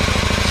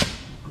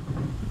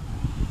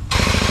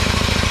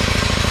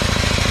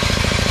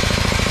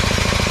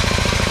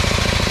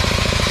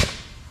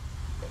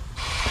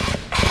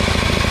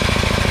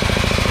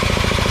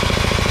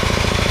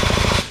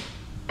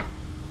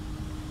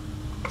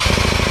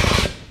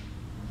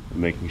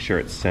 Making sure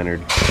it's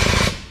centered.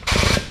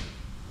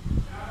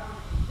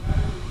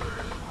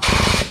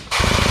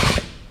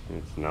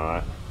 It's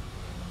not.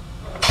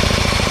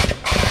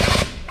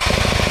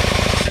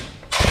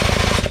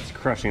 It's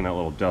crushing that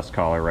little dust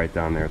collar right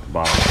down there at the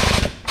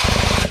bottom.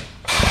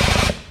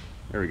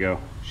 There we go.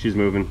 She's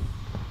moving.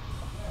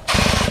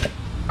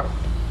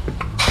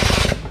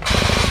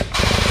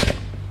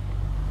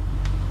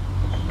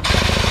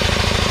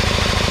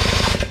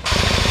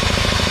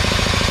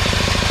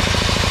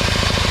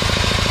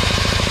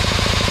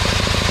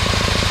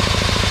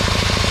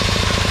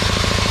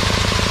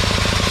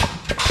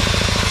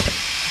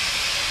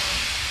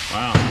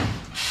 Wow,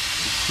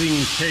 this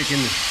thing's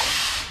taking,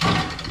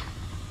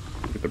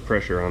 get the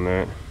pressure on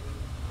that.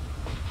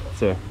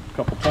 It's a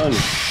couple tons.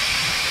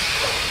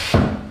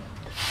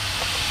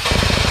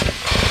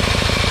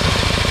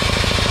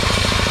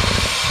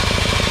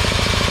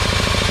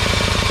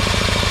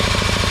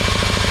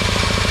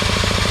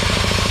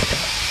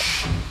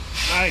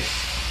 Nice,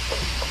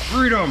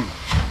 freedom.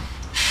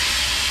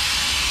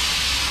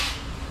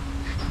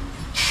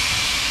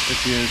 There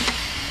she is.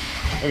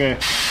 Okay.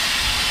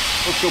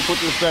 Let's go put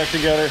this back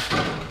together.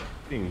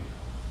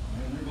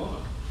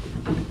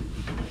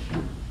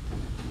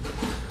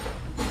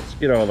 Let's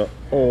get all the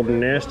old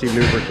nasty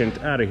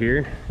lubricant out of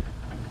here.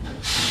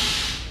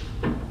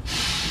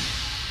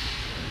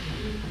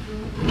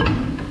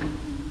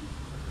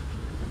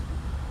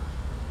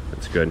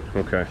 That's good,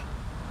 okay.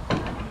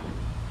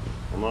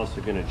 I'm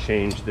also gonna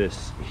change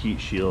this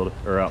heat shield,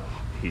 or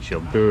heat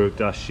shield,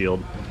 dust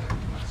shield.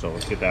 So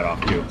let's get that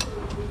off too.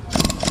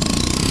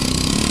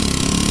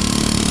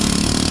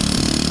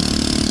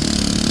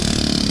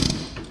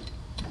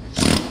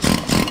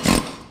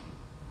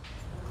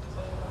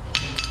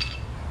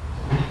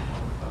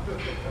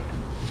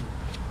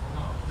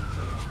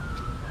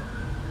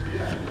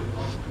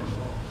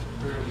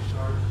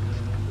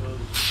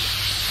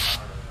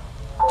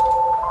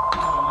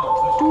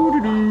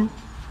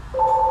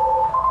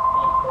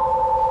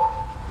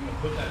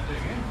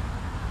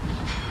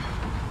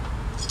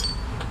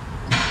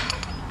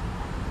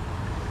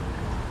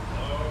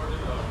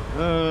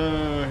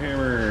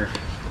 Hammer,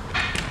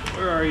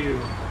 where are you?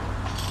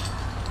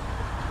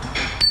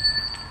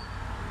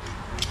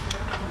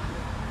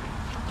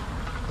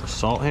 A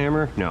salt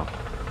hammer? No.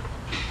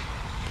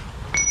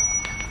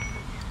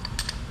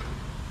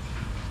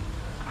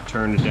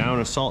 Turn it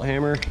down, a salt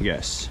hammer?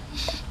 Yes.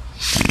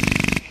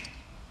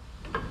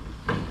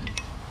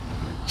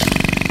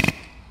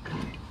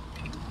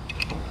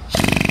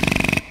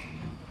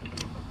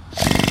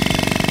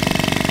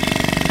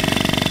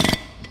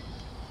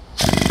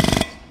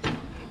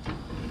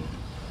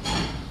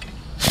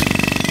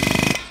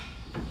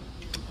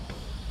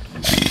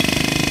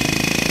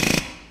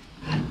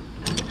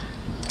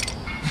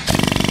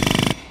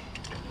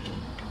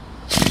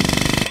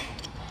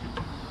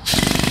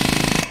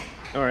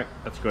 Alright,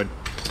 that's good.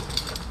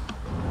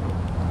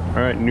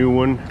 Alright, new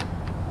one.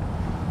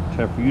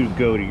 Time for you to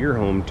go to your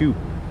home too.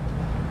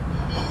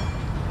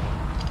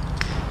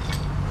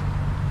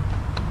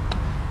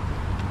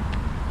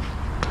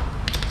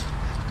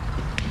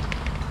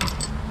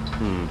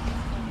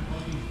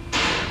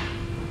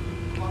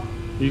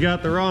 You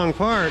got the wrong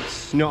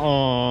parts.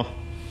 No.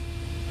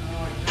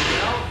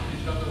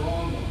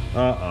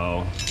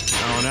 Uh-oh.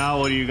 Oh, now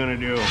what are you gonna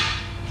do?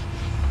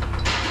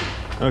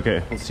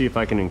 Okay, let's see if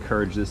I can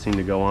encourage this thing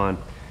to go on.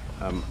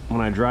 When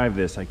I drive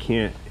this, I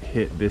can't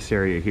hit this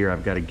area here.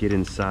 I've got to get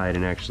inside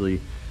and actually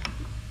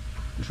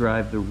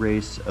drive the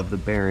race of the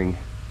bearing,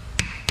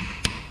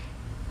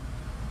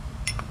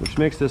 which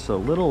makes this a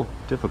little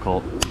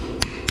difficult.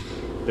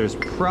 There's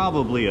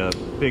probably a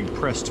big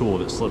press tool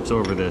that slips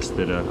over this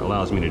that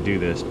allows me to do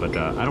this, but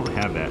I don't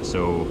have that,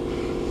 so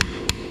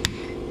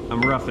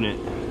I'm roughing it.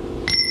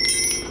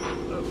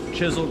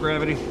 Chisel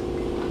gravity.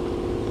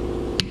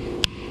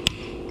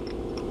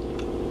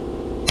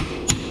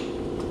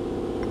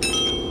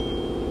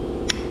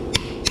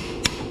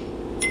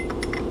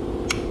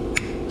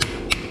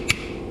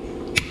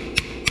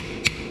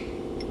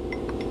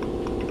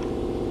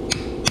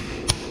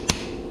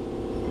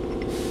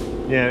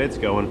 Yeah, it's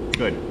going.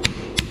 Good.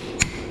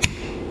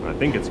 I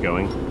think it's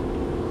going.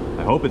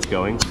 I hope it's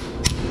going.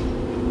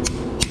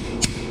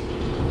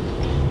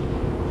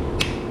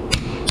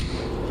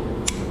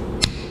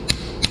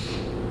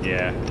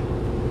 Yeah.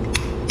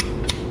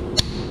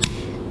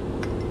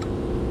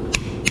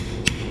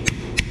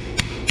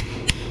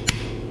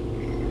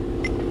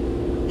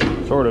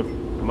 Sort of.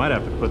 I might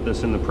have to put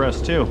this in the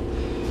press too.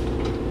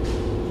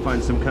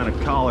 Find some kind of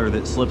collar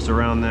that slips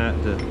around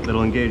that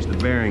that'll engage the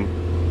bearing.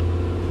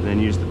 And then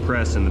use the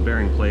press and the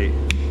bearing plate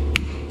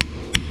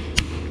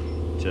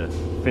to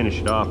finish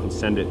it off and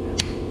send it.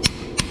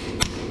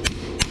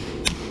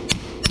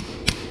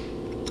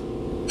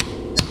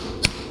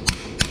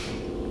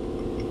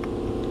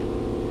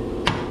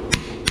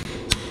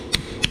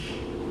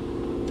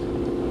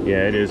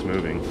 Yeah, it is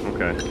moving.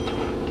 Okay.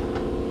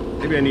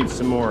 Maybe I need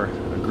some more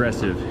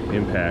aggressive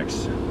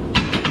impacts.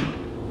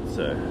 Let's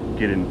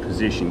get in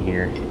position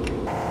here.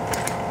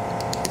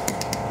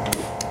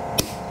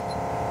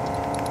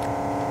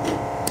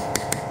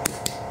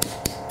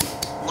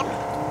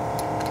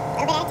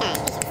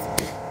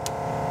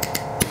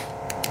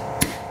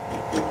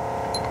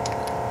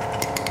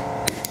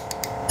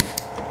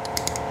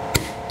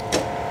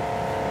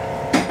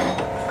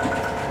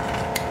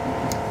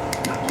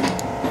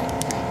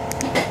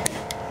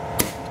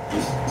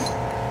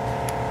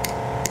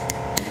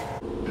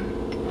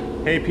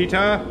 Hey,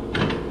 Peter,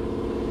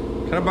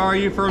 can I borrow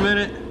you for a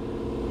minute?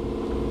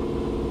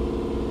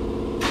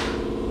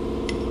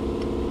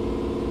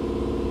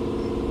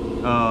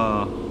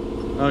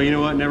 Oh, you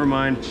know what? Never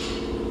mind.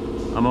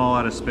 I'm all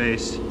out of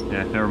space.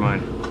 Yeah, never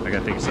mind. I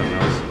gotta think of something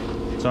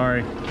else.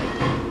 Sorry.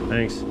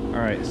 Thanks. All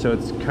right, so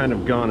it's kind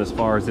of gone as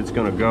far as it's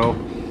gonna go.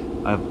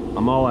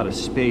 I'm all out of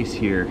space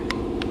here.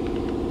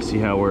 See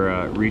how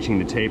we're reaching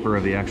the taper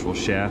of the actual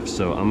shaft,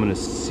 so I'm gonna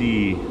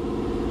see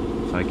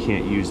if I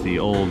can't use the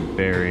old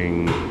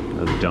bearing.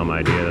 That's a dumb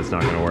idea, that's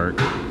not gonna work.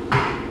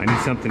 I need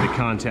something to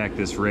contact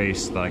this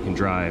race that I can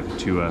drive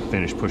to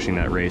finish pushing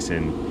that race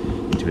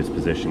into its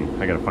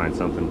position. I gotta find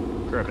something.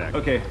 Be right back.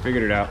 Okay,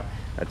 figured it out.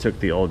 I took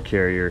the old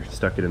carrier,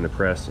 stuck it in the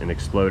press, and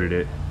exploded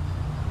it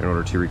in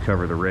order to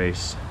recover the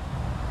race.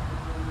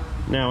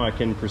 Now I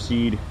can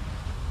proceed.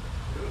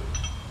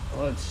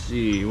 Let's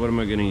see, what am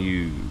I gonna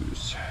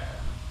use?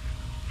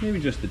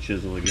 Maybe just the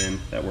chisel again,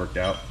 that worked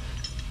out.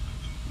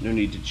 No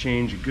need to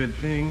change a good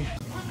thing.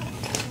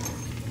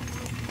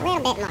 A little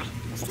bit more.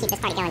 Let's just keep this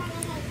party going.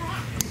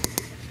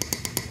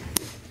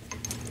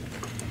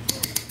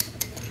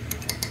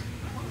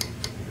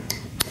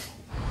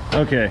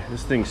 Okay,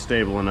 this thing's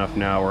stable enough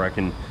now where I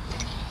can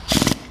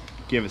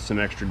give it some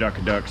extra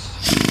ducks.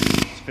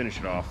 Let's finish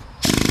it off.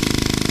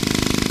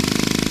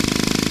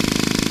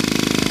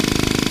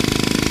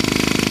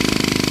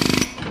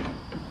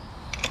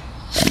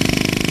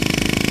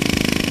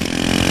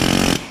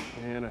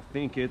 And I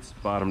think it's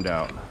bottomed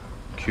out.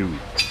 Cool.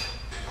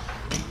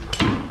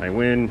 I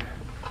win.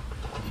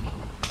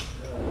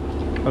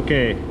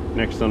 Okay,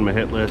 next on my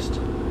hit list,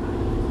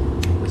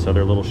 this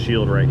other little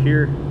shield right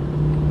here.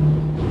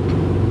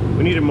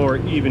 We need a more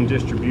even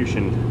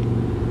distribution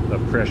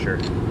of pressure.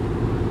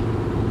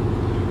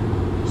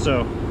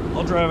 So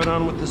I'll drive it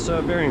on with this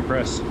bearing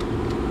press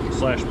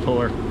slash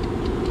puller.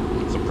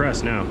 It's a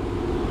press now.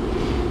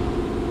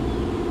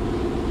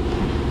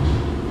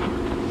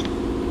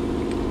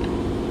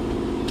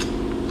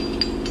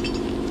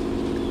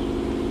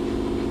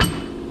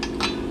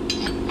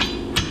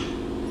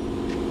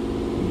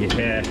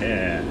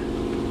 Yeah,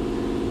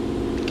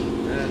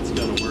 that's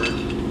gonna work.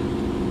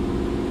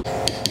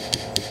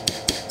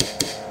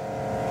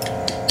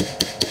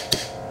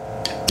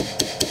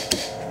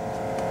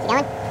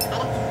 Going?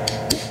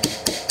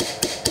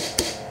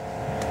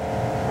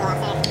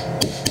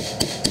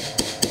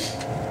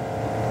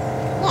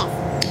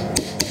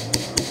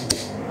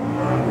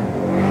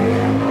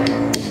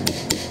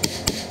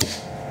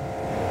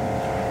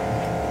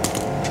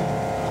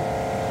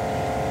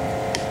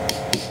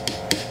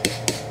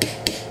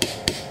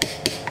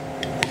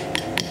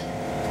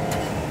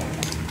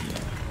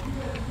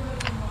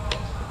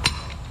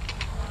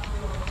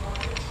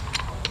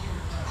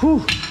 Whew,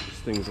 this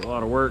thing's a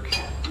lot of work.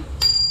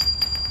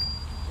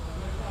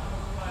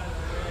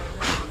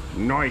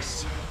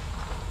 Nice.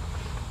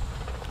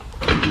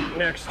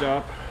 Next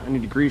up, I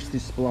need to grease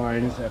these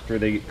splines after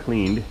they get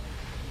cleaned.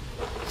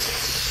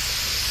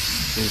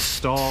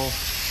 Install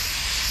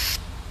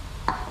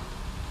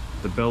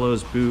the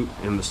bellows boot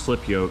and the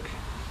slip yoke.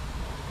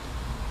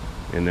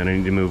 And then I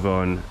need to move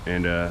on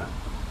and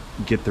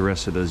get the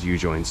rest of those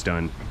U-joints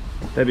done.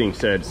 That being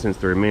said, since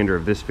the remainder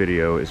of this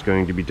video is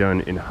going to be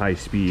done in high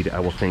speed, I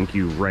will thank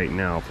you right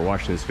now for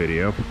watching this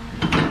video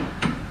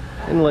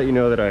and let you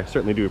know that I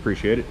certainly do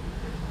appreciate it.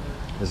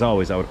 As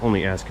always, I would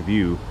only ask of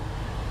you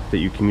that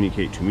you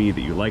communicate to me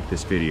that you like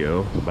this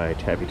video by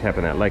tapping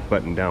that like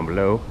button down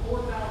below.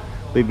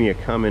 Leave me a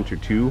comment or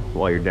two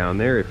while you're down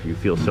there if you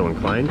feel so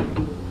inclined.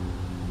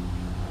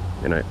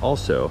 And I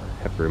also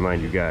have to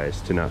remind you guys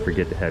to not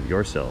forget to have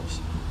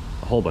yourselves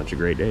a whole bunch of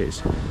great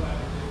days.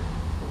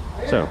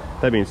 So,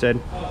 that being said,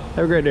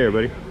 have a great day,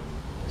 everybody.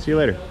 See you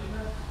later.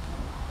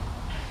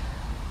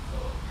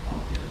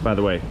 By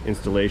the way,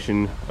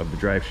 installation of the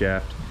drive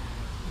shaft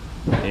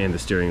and the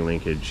steering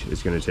linkage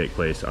is going to take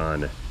place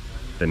on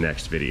the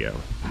next video.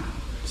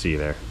 See you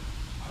there.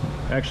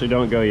 Actually,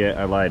 don't go yet.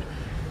 I lied.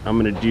 I'm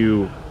going to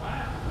do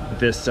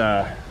this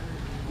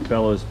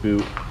bellows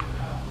boot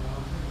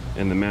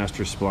and the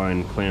master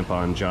spline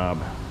clamp-on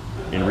job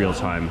in real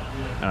time,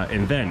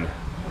 and then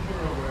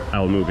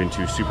I'll move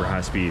into super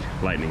high speed,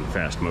 lightning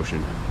fast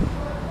motion.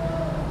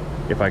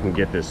 If I can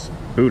get this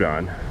boot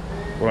on.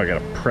 What, I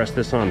gotta press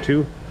this on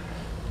too?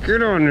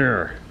 Get on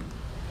there.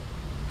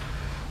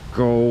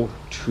 Go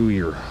to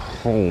your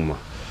home.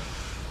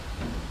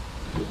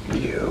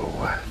 You.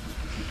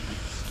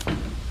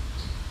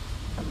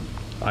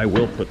 I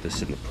will put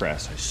this in the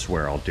press. I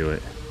swear I'll do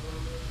it.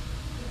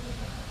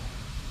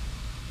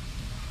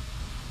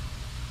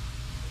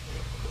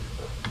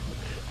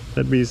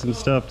 That'd be some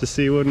stuff to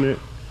see, wouldn't it?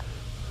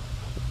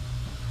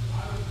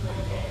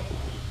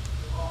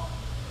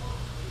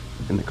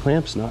 And the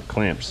clamp's not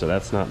clamped, so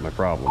that's not my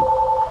problem.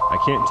 I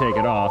can't take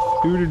it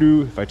off.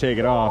 Doo-doo-doo. If I take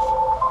it off,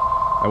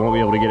 I won't be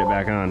able to get it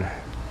back on.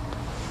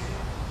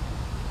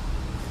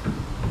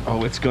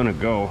 Oh, it's gonna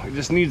go. It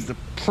just needs the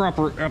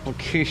proper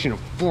application of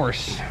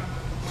force.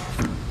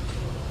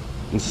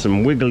 And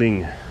some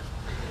wiggling.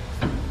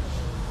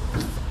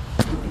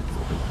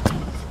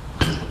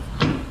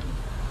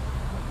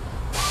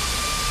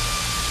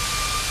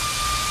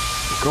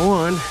 Go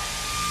on.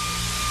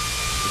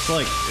 It's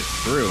like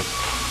it's through.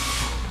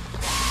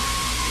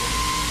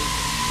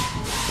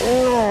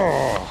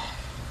 Oh.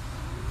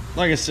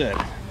 Like I said,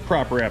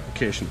 proper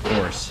application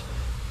force.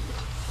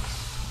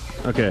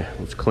 Okay,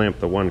 let's clamp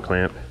the one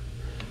clamp.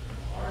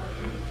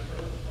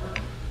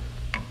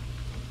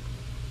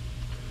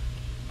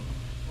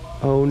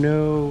 Oh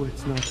no,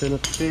 it's not gonna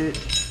fit.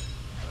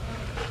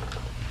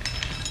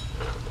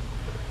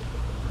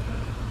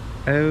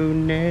 Oh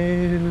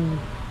no.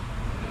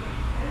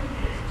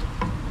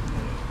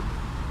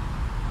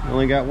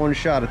 Only got one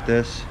shot at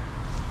this,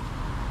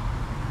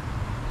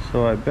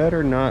 so I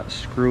better not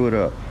screw it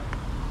up.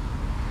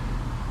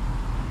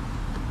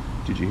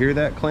 Did you hear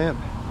that clamp?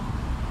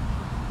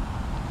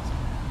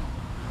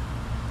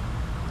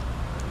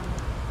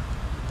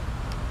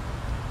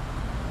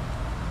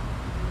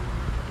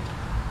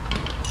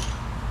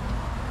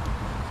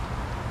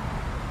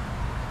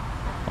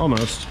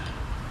 Almost.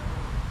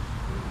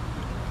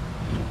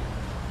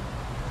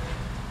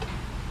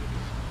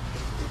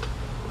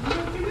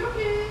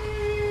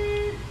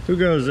 Who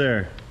goes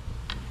there?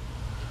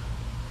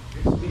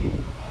 It's me,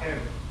 Kevin.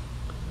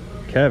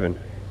 Kevin.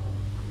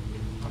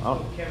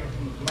 Oh. Kevin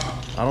from the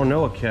block. I don't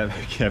know a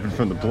Kevin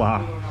from the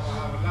block.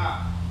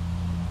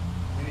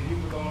 Many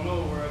people don't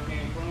know where I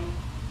came from.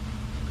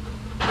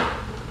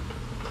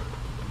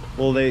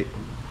 Well,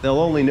 they'll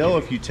only know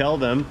if you tell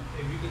them.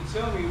 If you can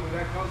tell me where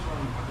that comes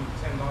from, I'll give you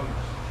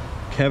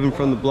 $10. Kevin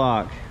from the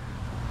block.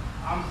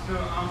 I'm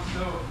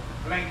still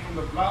blank from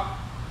the block.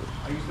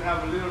 I used to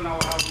have a little, now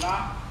I have a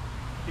lot.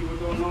 People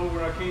don't know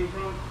where I came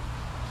from.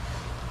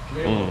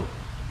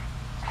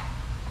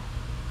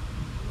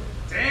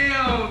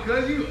 Damn,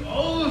 cause you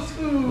old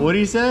school. What'd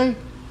he say?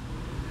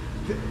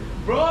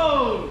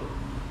 Bro.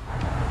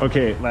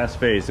 Okay, last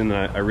phase, and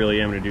I really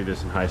am gonna do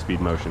this in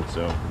high-speed motion,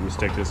 so let me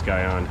stick this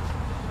guy on.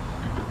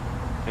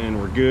 And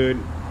we're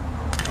good.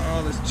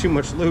 Oh, there's too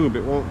much lube,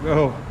 it won't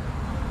go.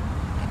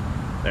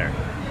 There.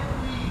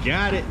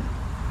 Got it.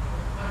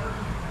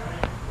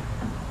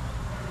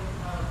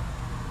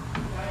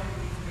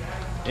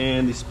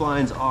 And the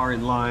splines are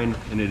in line,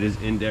 and it is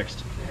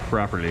indexed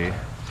properly.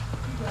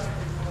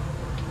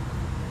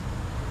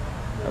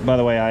 By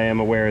the way, I am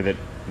aware that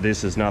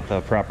this is not the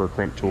proper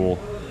crimp tool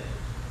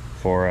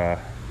for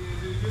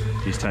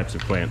these types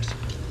of clamps.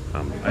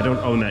 I don't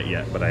own that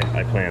yet, but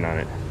I plan on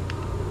it.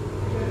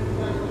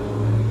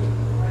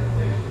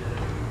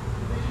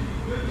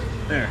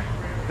 There,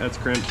 that's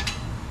crimped.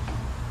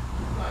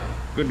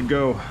 Good to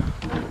go.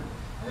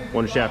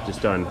 One shaft is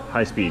done.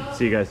 High speed.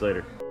 See you guys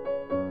later.